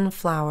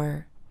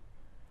sunflower.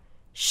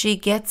 She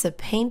gets a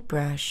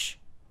paintbrush.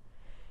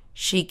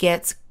 She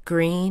gets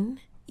green,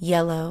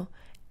 yellow,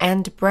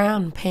 and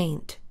brown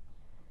paint.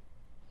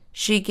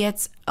 She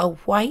gets a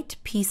white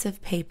piece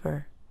of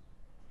paper.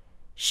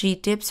 She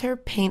dips her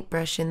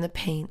paintbrush in the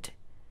paint.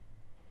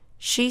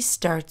 She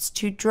starts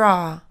to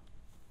draw.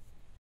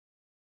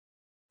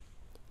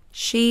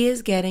 She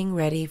is getting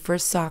ready for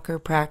soccer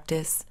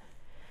practice.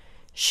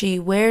 She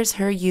wears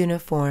her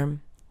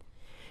uniform.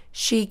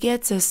 She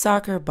gets a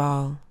soccer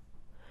ball.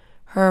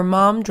 Her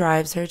mom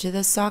drives her to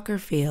the soccer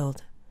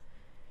field.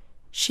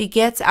 She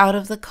gets out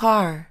of the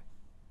car.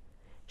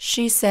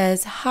 She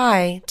says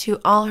hi to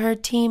all her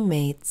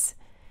teammates.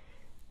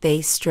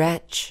 They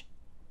stretch.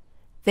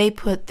 They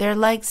put their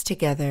legs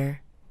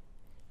together.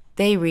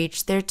 They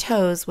reach their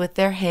toes with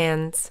their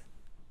hands.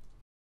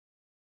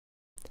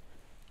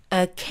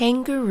 A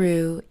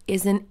kangaroo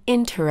is an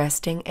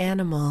interesting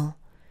animal.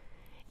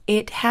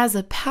 It has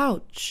a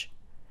pouch.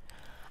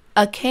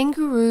 A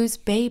kangaroo's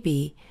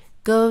baby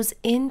goes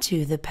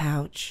into the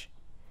pouch.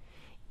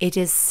 It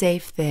is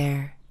safe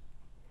there.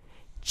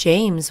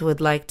 James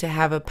would like to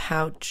have a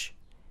pouch.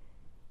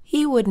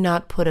 He would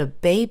not put a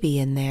baby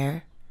in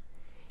there.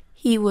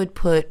 He would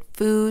put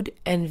food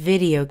and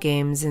video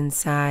games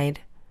inside.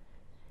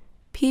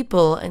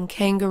 People and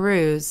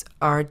kangaroos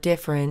are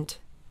different.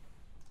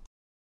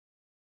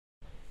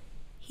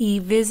 He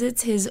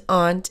visits his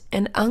aunt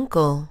and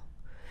uncle.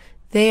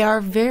 They are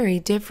very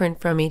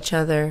different from each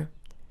other.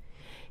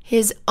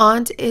 His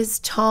aunt is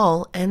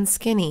tall and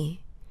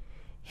skinny.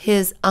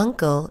 His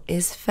uncle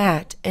is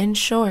fat and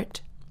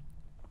short.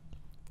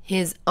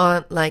 His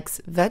aunt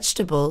likes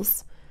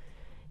vegetables.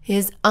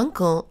 His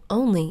uncle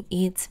only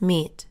eats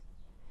meat.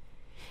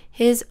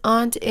 His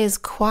aunt is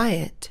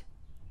quiet.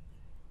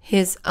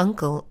 His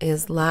uncle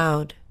is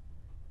loud.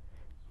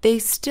 They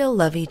still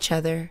love each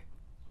other.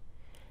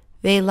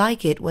 They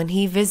like it when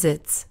he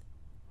visits.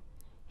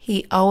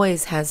 He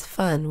always has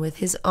fun with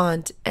his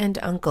aunt and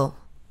uncle.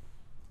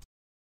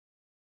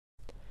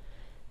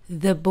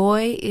 The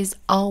boy is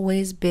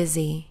always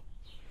busy.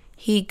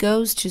 He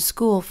goes to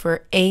school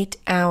for 8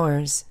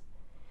 hours.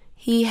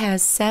 He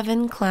has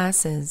 7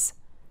 classes.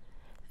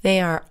 They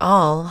are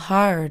all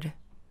hard.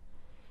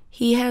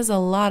 He has a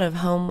lot of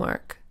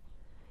homework.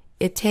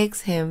 It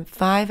takes him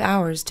 5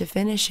 hours to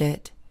finish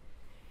it.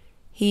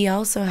 He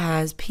also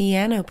has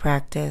piano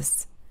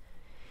practice.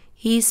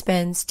 He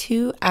spends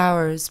 2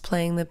 hours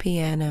playing the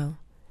piano.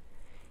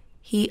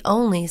 He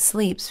only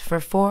sleeps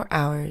for 4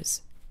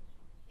 hours.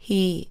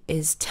 He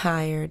is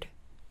tired.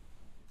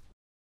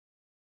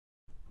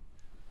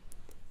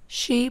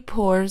 She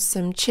pours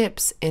some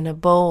chips in a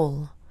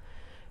bowl.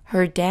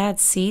 Her dad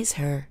sees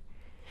her.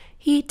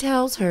 He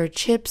tells her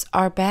chips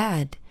are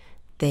bad.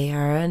 They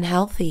are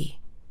unhealthy.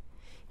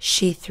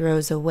 She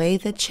throws away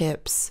the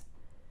chips.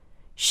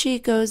 She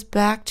goes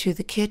back to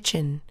the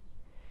kitchen.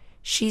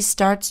 She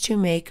starts to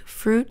make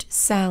fruit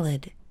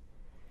salad.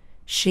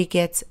 She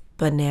gets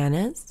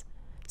bananas,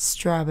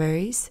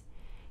 strawberries,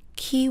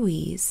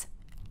 kiwis,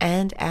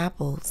 and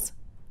apples.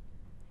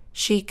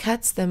 She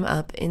cuts them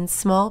up in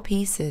small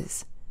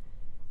pieces.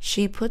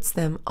 She puts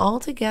them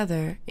all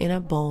together in a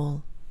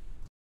bowl.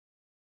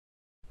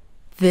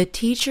 The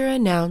teacher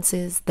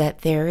announces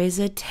that there is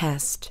a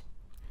test.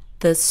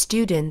 The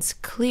students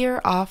clear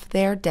off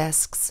their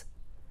desks.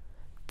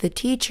 The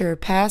teacher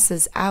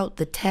passes out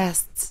the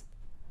tests.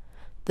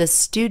 The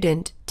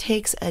student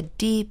takes a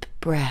deep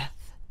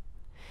breath.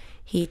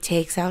 He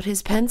takes out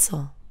his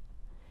pencil.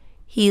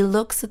 He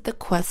looks at the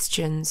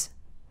questions.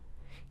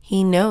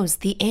 He knows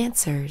the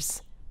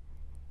answers.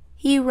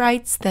 He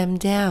writes them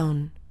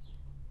down.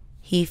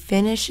 He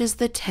finishes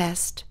the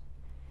test.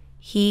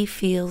 He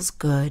feels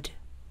good.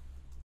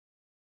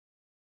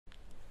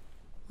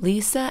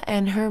 Lisa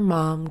and her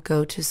mom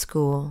go to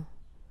school.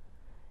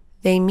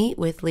 They meet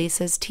with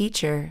Lisa's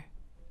teacher.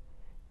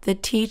 The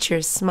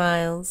teacher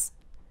smiles.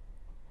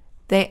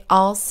 They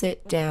all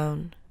sit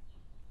down.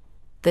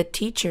 The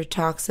teacher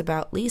talks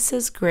about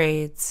Lisa's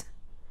grades.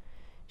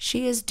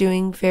 She is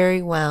doing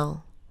very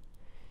well.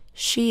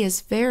 She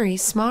is very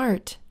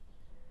smart.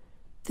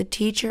 The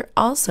teacher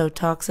also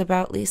talks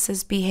about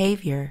Lisa's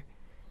behavior.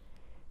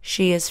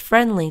 She is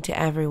friendly to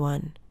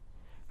everyone.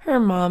 Her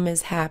mom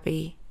is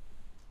happy.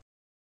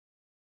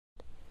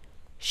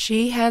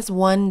 She has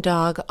 1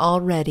 dog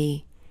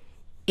already.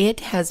 It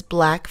has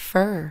black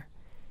fur.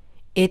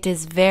 It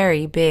is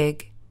very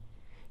big.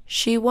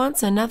 She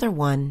wants another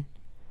one.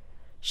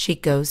 She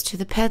goes to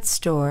the pet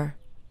store.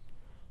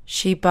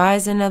 She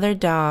buys another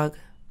dog.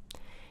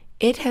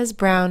 It has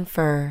brown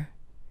fur.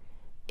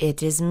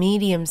 It is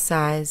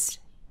medium-sized.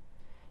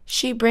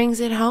 She brings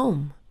it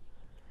home.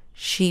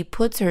 She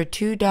puts her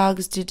 2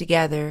 dogs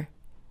together.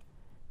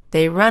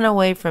 They run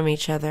away from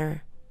each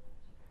other.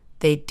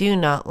 They do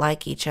not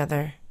like each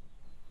other.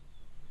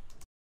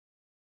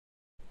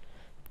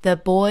 The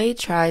boy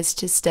tries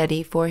to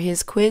study for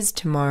his quiz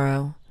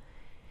tomorrow.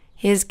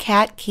 His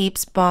cat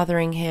keeps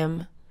bothering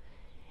him.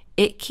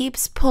 It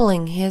keeps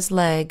pulling his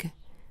leg.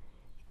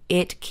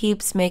 It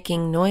keeps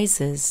making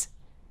noises.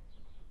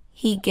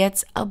 He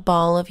gets a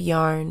ball of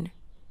yarn.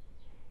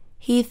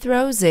 He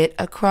throws it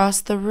across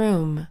the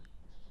room.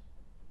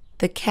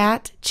 The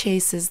cat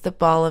chases the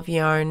ball of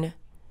yarn.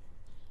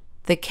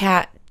 The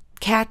cat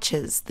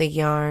catches the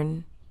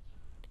yarn.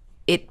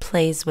 It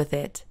plays with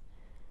it.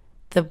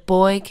 The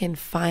boy can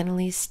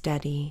finally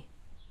study.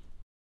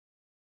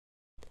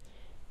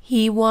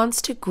 He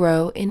wants to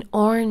grow an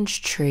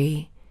orange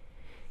tree.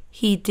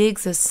 He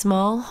digs a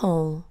small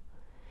hole.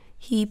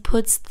 He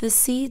puts the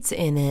seeds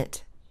in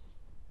it.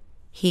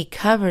 He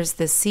covers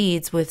the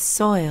seeds with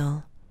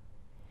soil.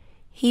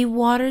 He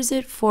waters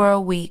it for a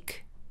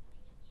week.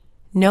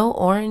 No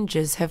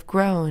oranges have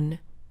grown.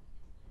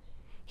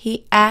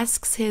 He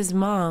asks his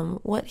mom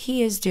what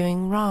he is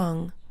doing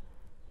wrong.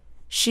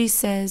 She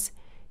says,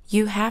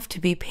 "You have to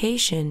be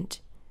patient."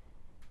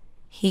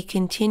 He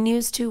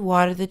continues to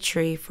water the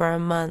tree for a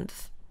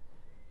month.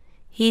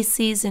 He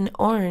sees an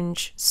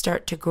orange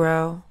start to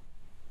grow.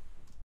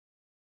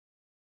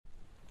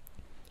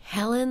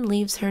 Helen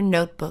leaves her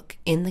notebook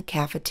in the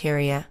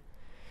cafeteria.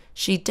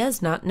 She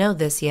does not know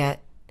this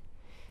yet.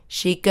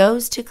 She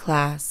goes to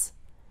class.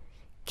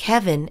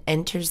 Kevin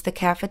enters the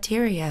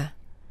cafeteria.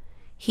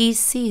 He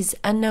sees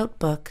a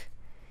notebook.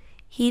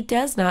 He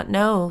does not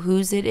know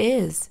whose it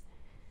is.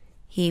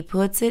 He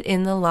puts it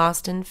in the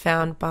lost and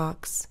found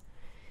box.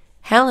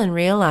 Helen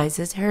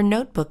realizes her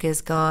notebook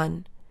is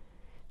gone.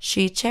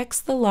 She checks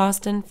the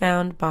lost and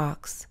found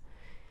box.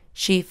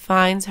 She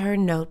finds her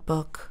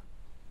notebook.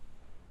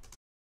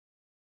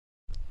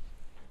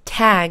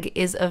 Tag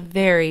is a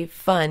very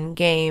fun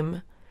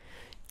game.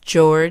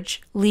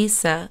 George,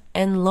 Lisa,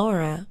 and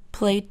Laura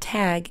play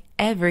tag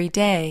every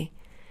day.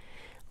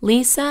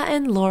 Lisa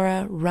and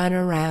Laura run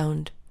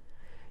around.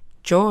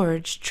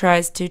 George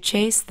tries to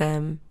chase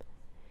them.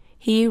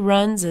 He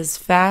runs as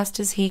fast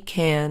as he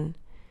can.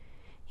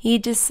 He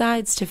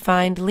decides to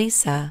find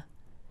Lisa.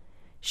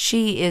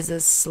 She is a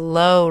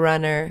slow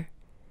runner.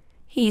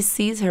 He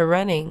sees her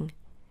running.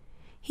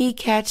 He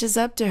catches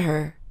up to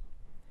her.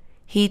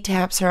 He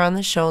taps her on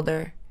the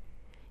shoulder.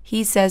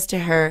 He says to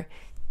her,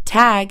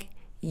 "Tag,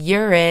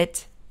 you're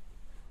it."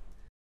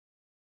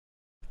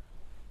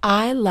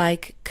 I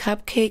like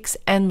cupcakes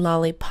and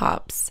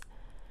lollipops.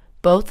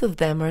 Both of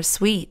them are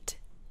sweet.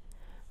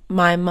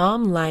 My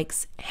mom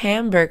likes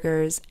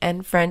hamburgers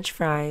and French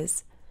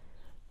fries.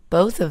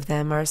 Both of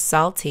them are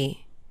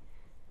salty.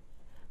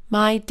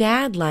 My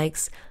dad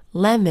likes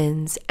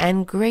lemons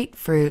and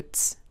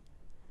grapefruits.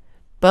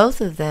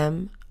 Both of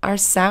them are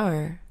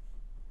sour.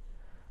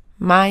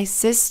 My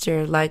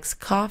sister likes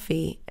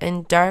coffee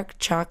and dark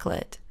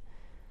chocolate.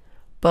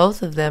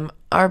 Both of them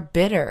are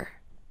bitter.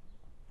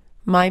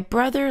 My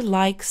brother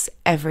likes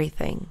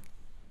everything.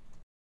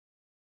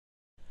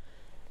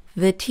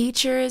 The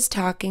teacher is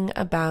talking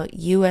about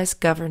U.S.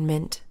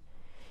 government.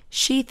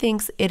 She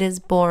thinks it is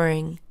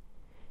boring.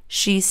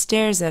 She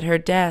stares at her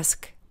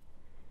desk.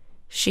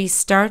 She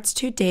starts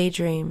to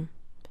daydream.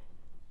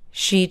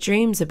 She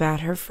dreams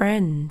about her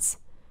friends.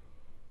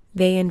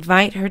 They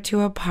invite her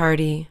to a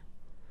party.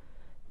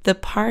 The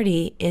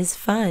party is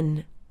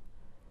fun.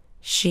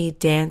 She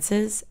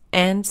dances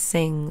and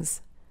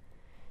sings.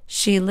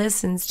 She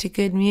listens to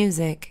good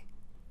music.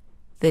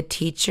 The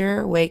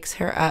teacher wakes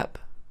her up.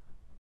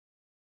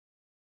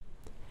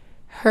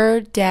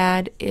 Her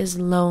dad is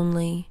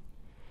lonely.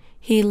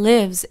 He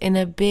lives in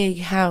a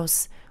big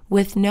house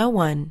with no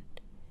one.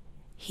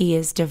 He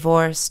is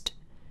divorced.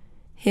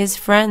 His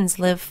friends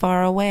live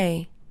far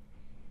away.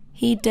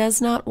 He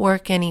does not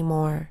work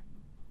anymore.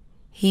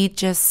 He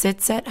just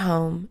sits at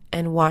home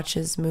and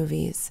watches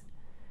movies.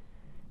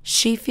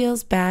 She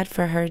feels bad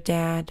for her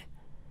dad.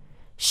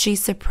 She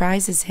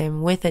surprises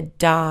him with a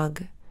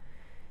dog.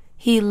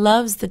 He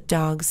loves the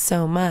dog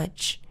so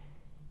much.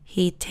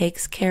 He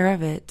takes care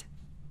of it.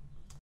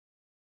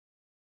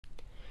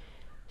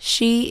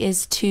 She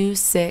is too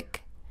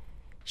sick.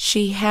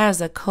 She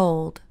has a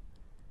cold.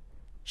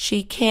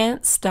 She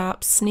can't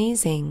stop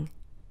sneezing.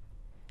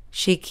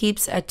 She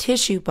keeps a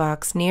tissue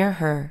box near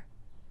her.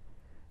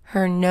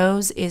 Her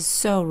nose is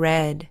so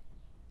red.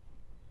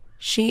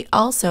 She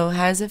also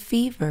has a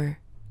fever.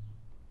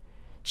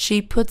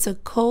 She puts a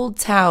cold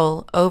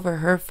towel over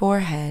her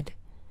forehead.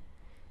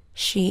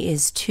 She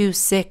is too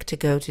sick to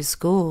go to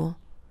school.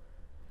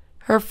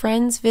 Her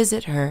friends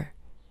visit her.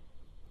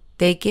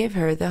 They give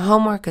her the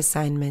homework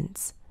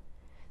assignments.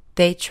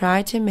 They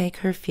try to make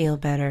her feel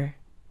better.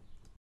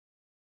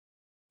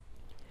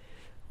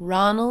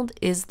 Ronald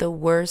is the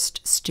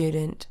worst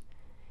student.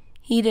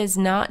 He does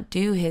not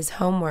do his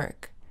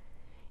homework.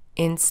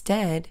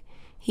 Instead,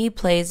 he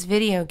plays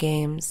video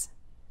games.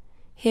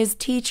 His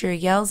teacher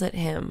yells at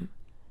him.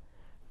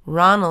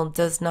 Ronald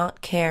does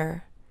not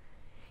care.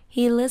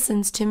 He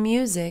listens to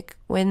music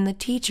when the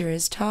teacher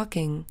is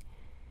talking.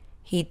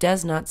 He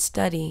does not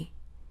study.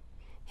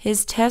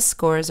 His test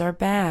scores are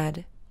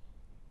bad.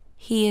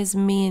 He is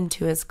mean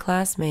to his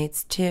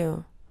classmates,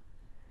 too.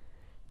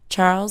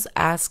 Charles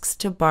asks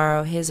to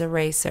borrow his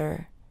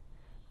eraser.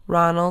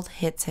 Ronald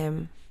hits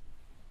him.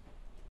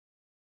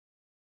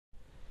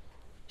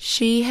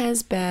 She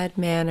has bad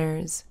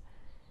manners.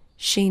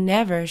 She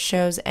never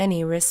shows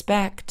any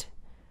respect.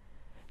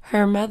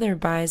 Her mother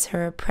buys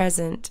her a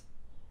present.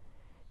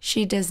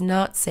 She does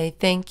not say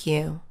thank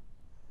you.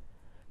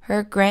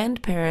 Her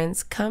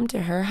grandparents come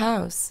to her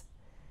house.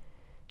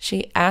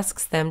 She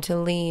asks them to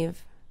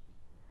leave.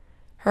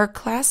 Her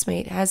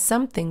classmate has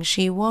something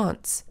she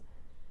wants.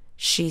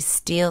 She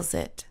steals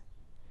it.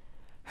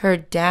 Her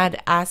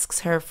dad asks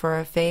her for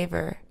a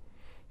favor.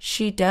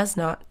 She does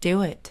not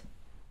do it.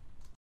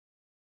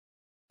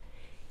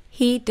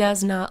 He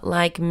does not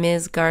like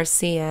Ms.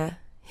 Garcia,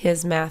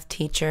 his math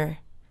teacher.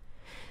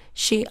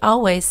 She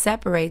always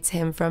separates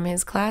him from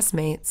his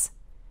classmates.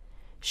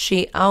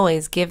 She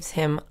always gives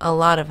him a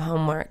lot of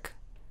homework.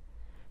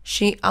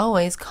 She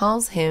always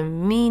calls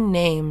him mean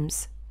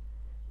names.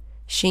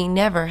 She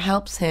never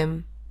helps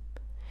him.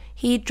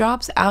 He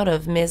drops out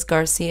of Ms.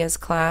 Garcia's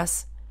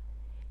class.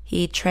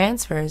 He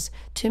transfers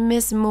to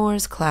Miss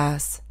Moore's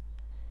class.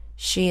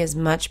 She is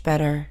much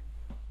better.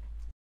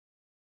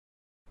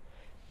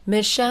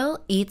 Michelle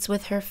eats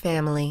with her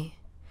family.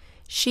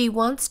 She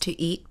wants to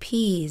eat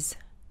peas.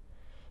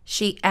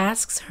 She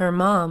asks her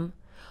mom,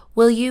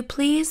 "Will you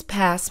please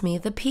pass me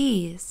the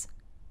peas?"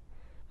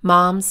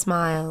 Mom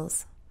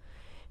smiles.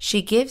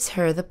 She gives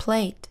her the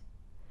plate.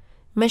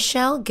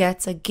 Michelle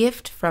gets a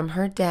gift from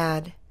her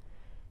dad.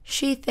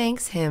 She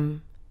thanks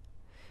him.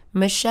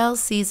 Michelle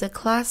sees a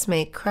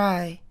classmate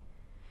cry.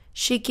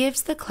 She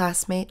gives the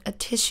classmate a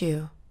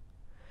tissue.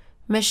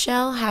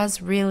 Michelle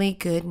has really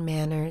good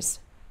manners.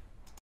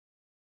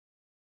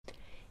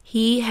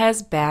 He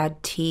has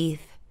bad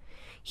teeth.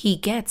 He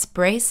gets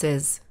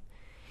braces.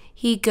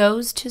 He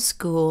goes to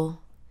school.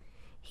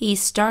 He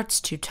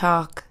starts to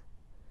talk.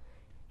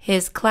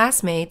 His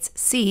classmates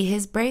see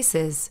his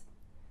braces.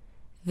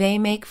 They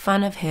make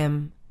fun of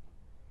him.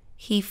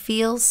 He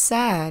feels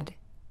sad.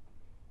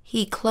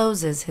 He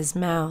closes his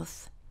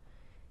mouth.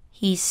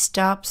 He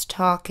stops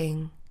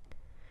talking.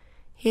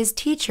 His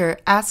teacher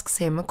asks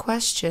him a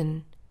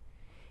question.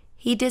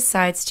 He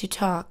decides to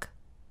talk.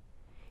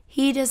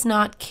 He does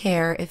not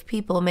care if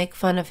people make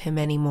fun of him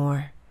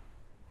anymore.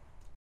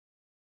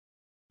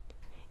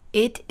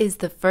 It is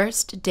the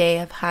first day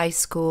of high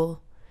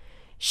school.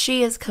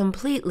 She is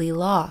completely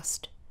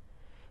lost.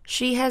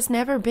 She has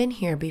never been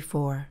here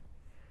before.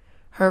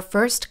 Her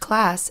first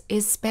class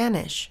is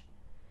Spanish.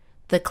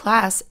 The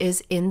class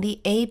is in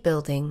the A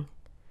building.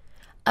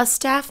 A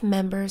staff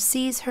member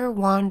sees her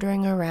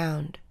wandering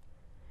around.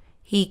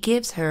 He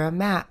gives her a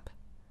map.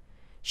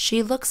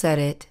 She looks at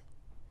it.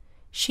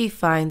 She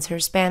finds her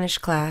Spanish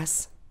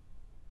class.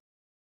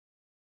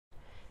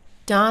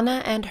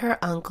 Donna and her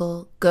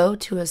uncle go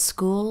to a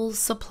school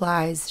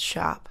supplies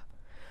shop.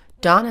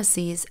 Donna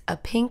sees a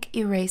pink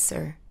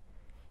eraser.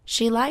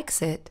 She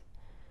likes it.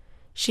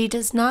 She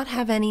does not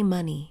have any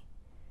money.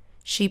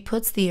 She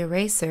puts the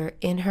eraser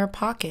in her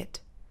pocket.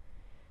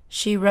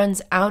 She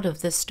runs out of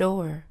the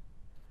store.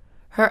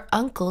 Her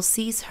uncle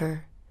sees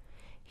her.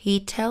 He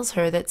tells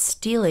her that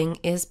stealing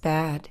is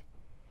bad.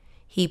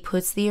 He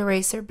puts the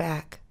eraser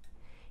back.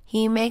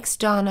 He makes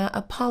Donna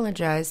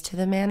apologize to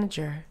the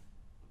manager.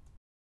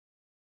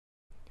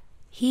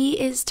 He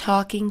is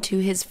talking to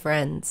his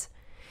friends.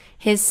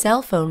 His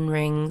cell phone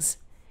rings.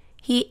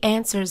 He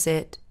answers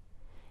it.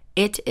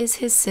 It is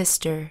his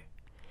sister.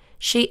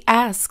 She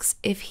asks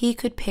if he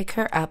could pick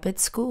her up at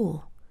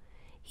school.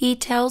 He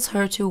tells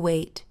her to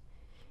wait.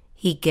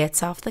 He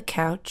gets off the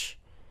couch.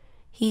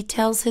 He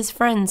tells his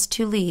friends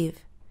to leave.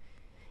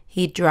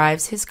 He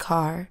drives his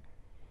car.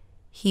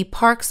 He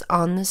parks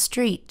on the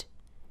street.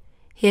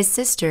 His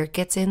sister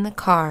gets in the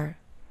car.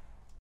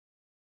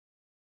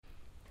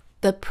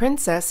 The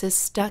princess is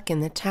stuck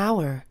in the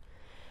tower.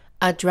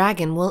 A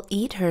dragon will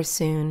eat her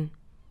soon.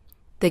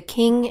 The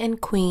king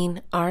and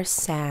queen are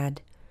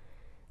sad.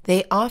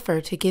 They offer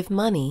to give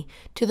money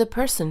to the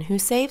person who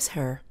saves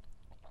her.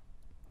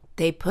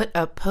 They put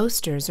up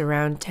posters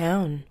around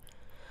town.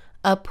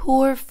 A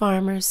poor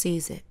farmer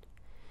sees it.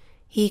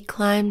 He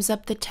climbs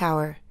up the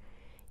tower.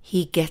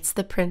 He gets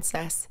the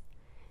princess.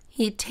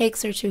 He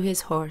takes her to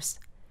his horse.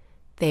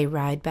 They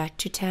ride back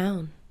to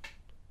town.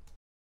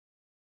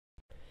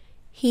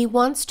 He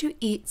wants to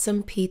eat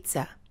some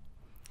pizza.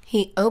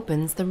 He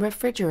opens the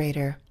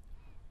refrigerator.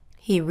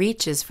 He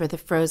reaches for the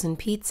frozen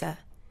pizza.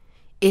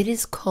 It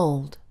is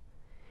cold.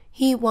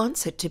 He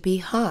wants it to be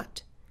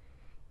hot.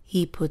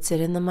 He puts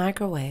it in the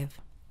microwave.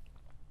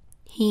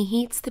 He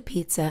heats the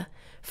pizza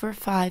for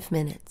 5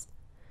 minutes.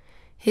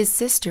 His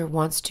sister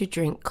wants to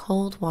drink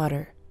cold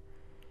water.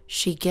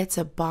 She gets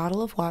a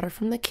bottle of water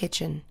from the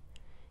kitchen.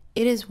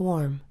 It is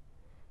warm.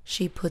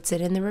 She puts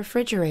it in the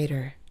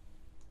refrigerator.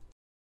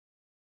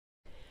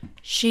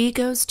 She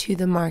goes to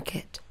the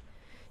market.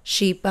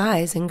 She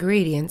buys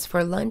ingredients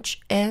for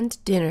lunch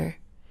and dinner.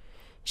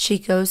 She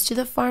goes to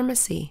the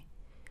pharmacy.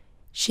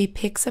 She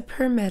picks up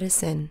her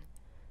medicine.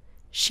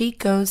 She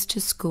goes to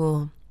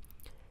school.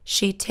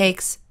 She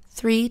takes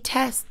 3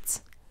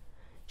 tests.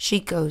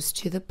 She goes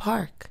to the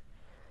park.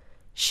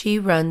 She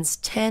runs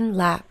 10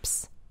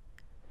 laps.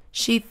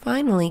 She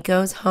finally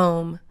goes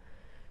home.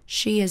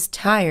 She is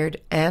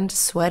tired and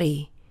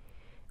sweaty.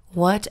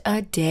 What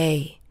a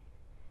day!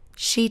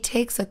 She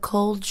takes a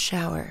cold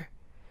shower.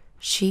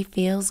 She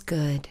feels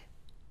good.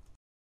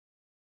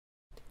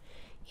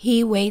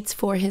 He waits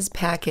for his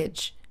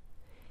package.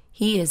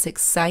 He is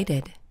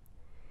excited.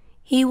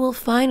 He will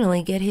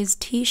finally get his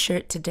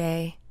T-shirt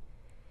today.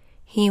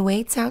 He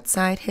waits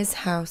outside his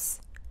house.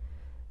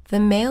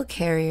 The mail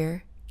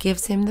carrier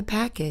gives him the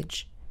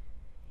package.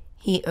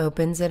 He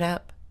opens it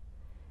up.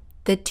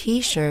 The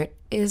T-shirt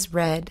is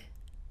red.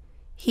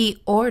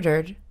 He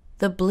ordered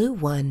the blue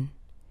one.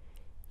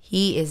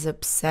 He is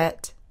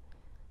upset.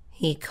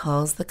 He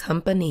calls the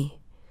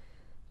company.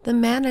 The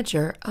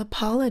manager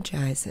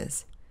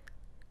apologizes.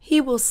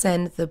 He will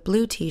send the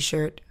blue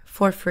T-shirt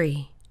for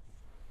free.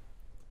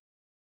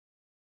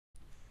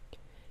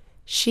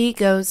 She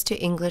goes to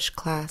English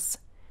class.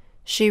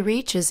 She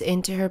reaches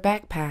into her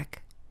backpack.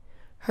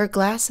 Her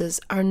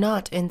glasses are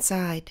not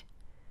inside.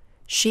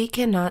 She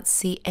cannot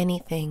see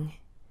anything.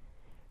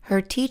 Her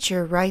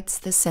teacher writes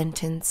the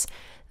sentence,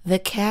 "The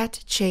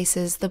cat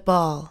chases the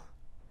ball."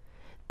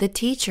 The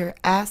teacher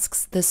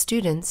asks the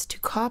students to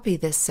copy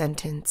this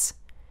sentence.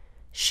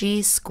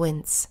 She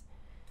squints.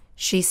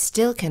 She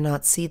still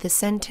cannot see the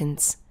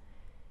sentence.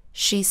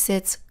 She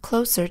sits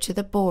closer to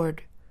the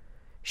board.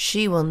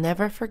 She will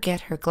never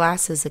forget her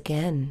glasses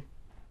again.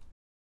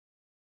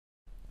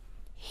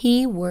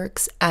 He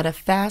works at a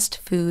fast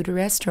food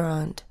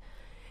restaurant.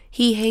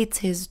 He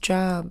hates his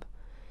job.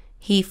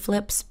 He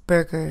flips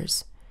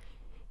burgers.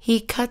 He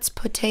cuts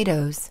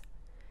potatoes.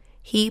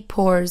 He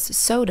pours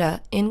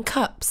soda in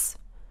cups.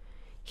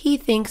 He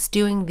thinks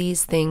doing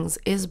these things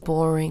is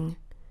boring.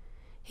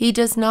 He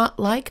does not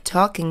like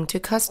talking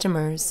to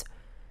customers.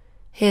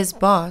 His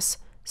boss,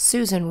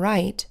 Susan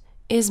Wright,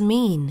 is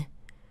mean.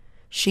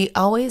 She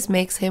always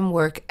makes him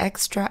work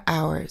extra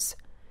hours.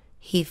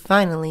 He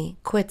finally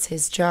quits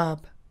his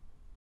job.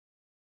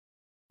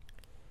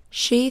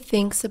 She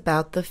thinks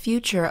about the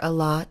future a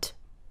lot.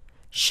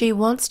 She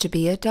wants to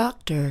be a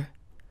doctor.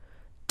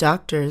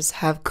 Doctors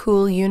have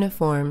cool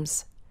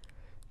uniforms.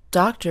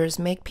 Doctors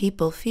make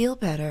people feel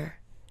better.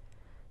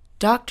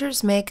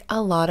 Doctors make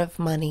a lot of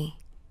money.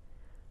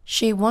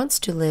 She wants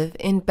to live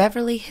in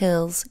Beverly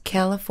Hills,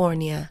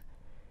 California.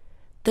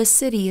 The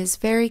city is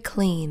very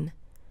clean.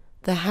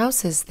 The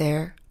houses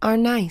there are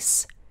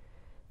nice.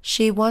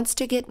 She wants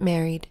to get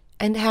married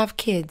and have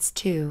kids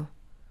too.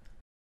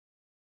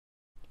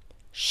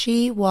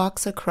 She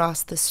walks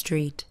across the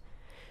street.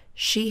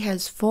 She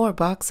has 4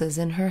 boxes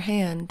in her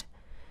hand.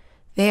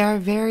 They are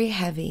very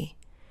heavy.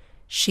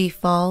 She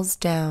falls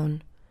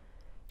down.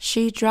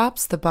 She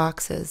drops the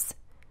boxes.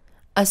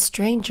 A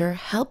stranger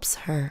helps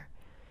her.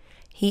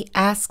 He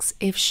asks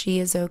if she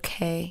is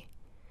okay.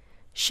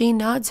 She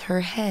nods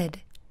her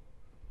head.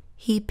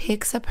 He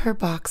picks up her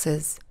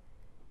boxes.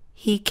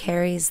 He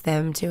carries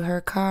them to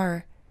her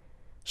car.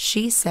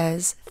 She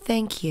says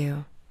thank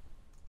you.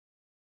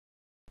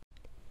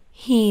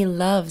 He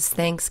loves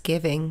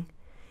Thanksgiving.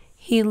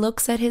 He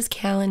looks at his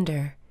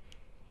calendar.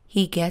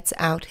 He gets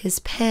out his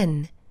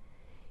pen.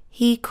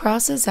 He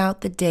crosses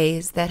out the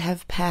days that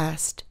have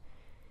passed.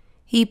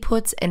 He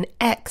puts an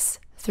X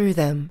through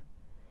them.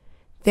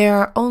 There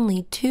are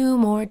only 2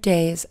 more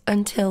days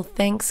until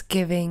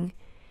Thanksgiving.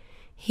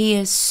 He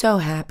is so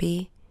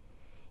happy.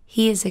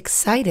 He is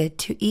excited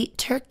to eat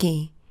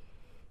turkey.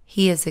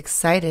 He is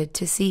excited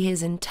to see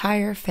his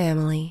entire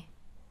family.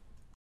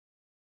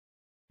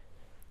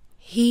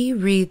 He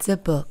reads a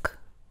book.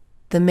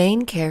 The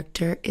main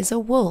character is a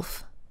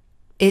wolf.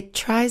 It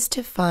tries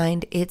to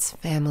find its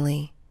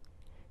family.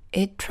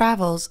 It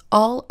travels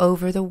all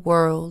over the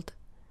world.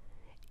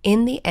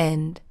 In the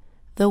end,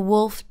 the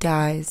wolf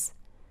dies.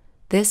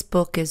 This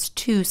book is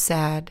too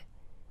sad.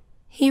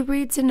 He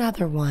reads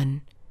another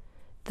one.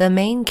 The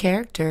main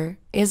character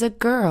is a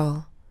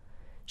girl.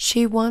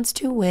 She wants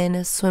to win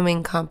a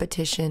swimming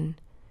competition.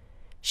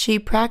 She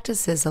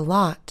practices a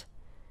lot.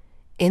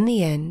 In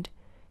the end,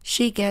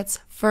 she gets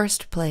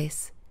first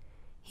place.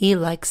 He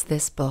likes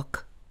this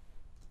book.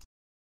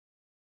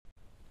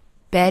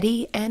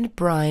 Betty and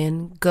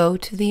Brian go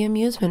to the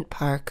amusement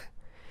park.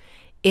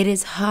 It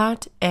is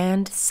hot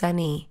and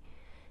sunny.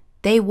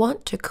 They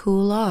want to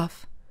cool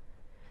off.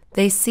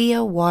 They see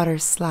a water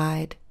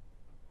slide.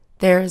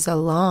 There is a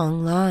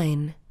long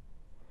line.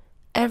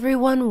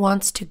 Everyone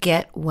wants to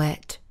get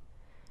wet.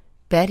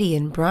 Betty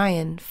and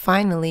Brian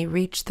finally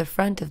reach the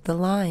front of the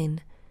line.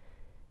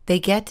 They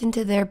get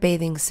into their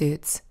bathing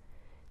suits.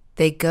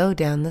 They go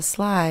down the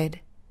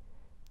slide.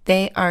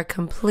 They are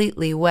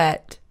completely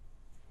wet.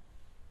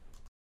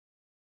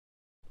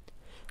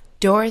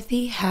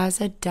 Dorothy has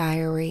a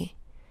diary.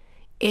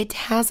 It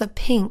has a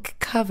pink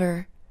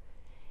cover.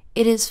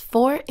 It is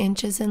 4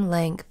 inches in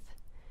length.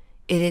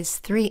 It is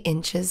 3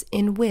 inches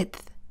in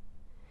width.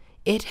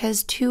 It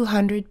has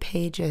 200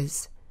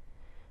 pages.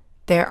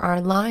 There are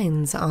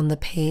lines on the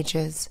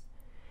pages.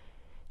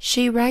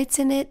 She writes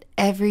in it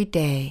every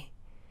day.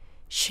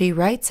 She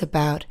writes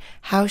about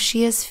how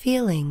she is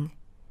feeling.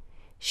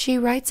 She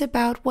writes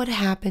about what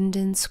happened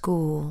in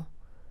school.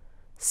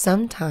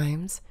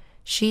 Sometimes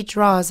she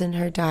draws in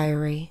her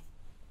diary.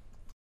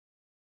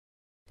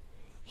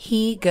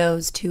 He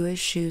goes to a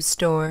shoe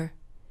store.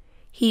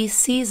 He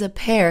sees a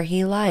pair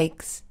he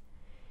likes.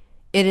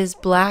 It is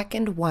black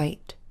and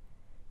white.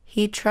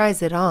 He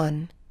tries it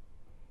on.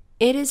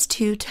 It is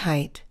too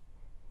tight.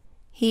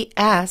 He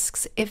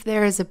asks if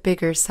there is a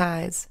bigger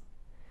size.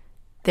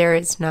 There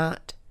is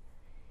not.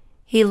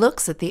 He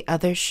looks at the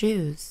other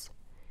shoes.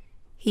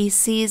 He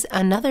sees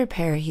another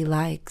pair he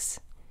likes.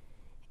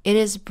 It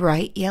is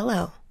bright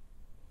yellow.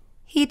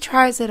 He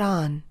tries it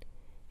on.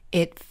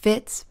 It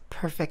fits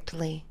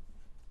perfectly.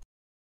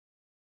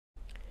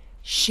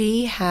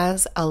 She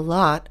has a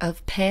lot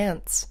of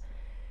pants.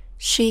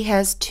 She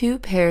has 2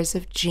 pairs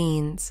of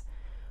jeans.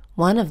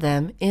 One of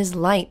them is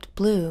light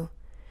blue.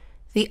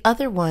 The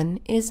other one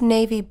is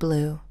navy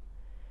blue.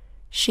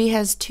 She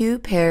has 2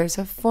 pairs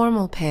of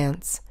formal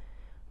pants.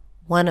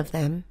 One of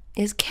them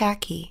is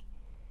khaki.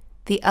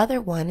 The other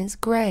one is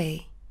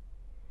gray.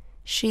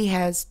 She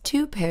has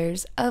 2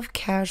 pairs of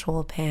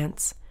casual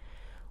pants.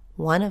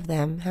 One of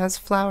them has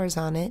flowers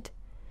on it.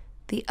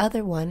 The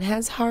other one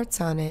has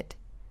hearts on it.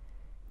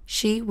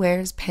 She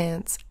wears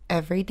pants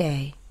every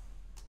day.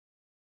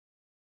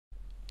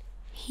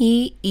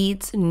 He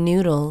eats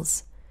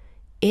noodles.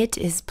 It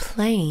is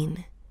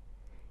plain.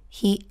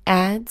 He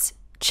adds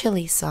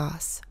chili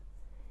sauce.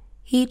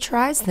 He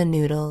tries the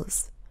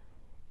noodles.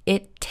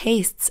 It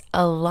tastes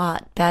a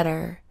lot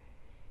better.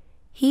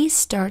 He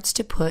starts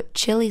to put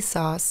chili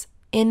sauce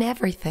in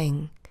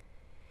everything.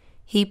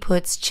 He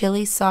puts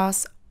chili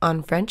sauce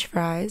on French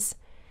fries.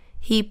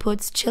 He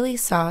puts chili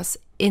sauce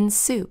in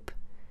soup.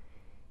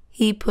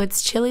 He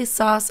puts chili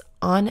sauce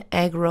on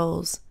egg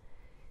rolls.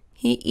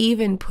 He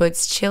even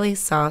puts chili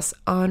sauce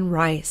on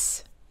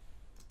rice.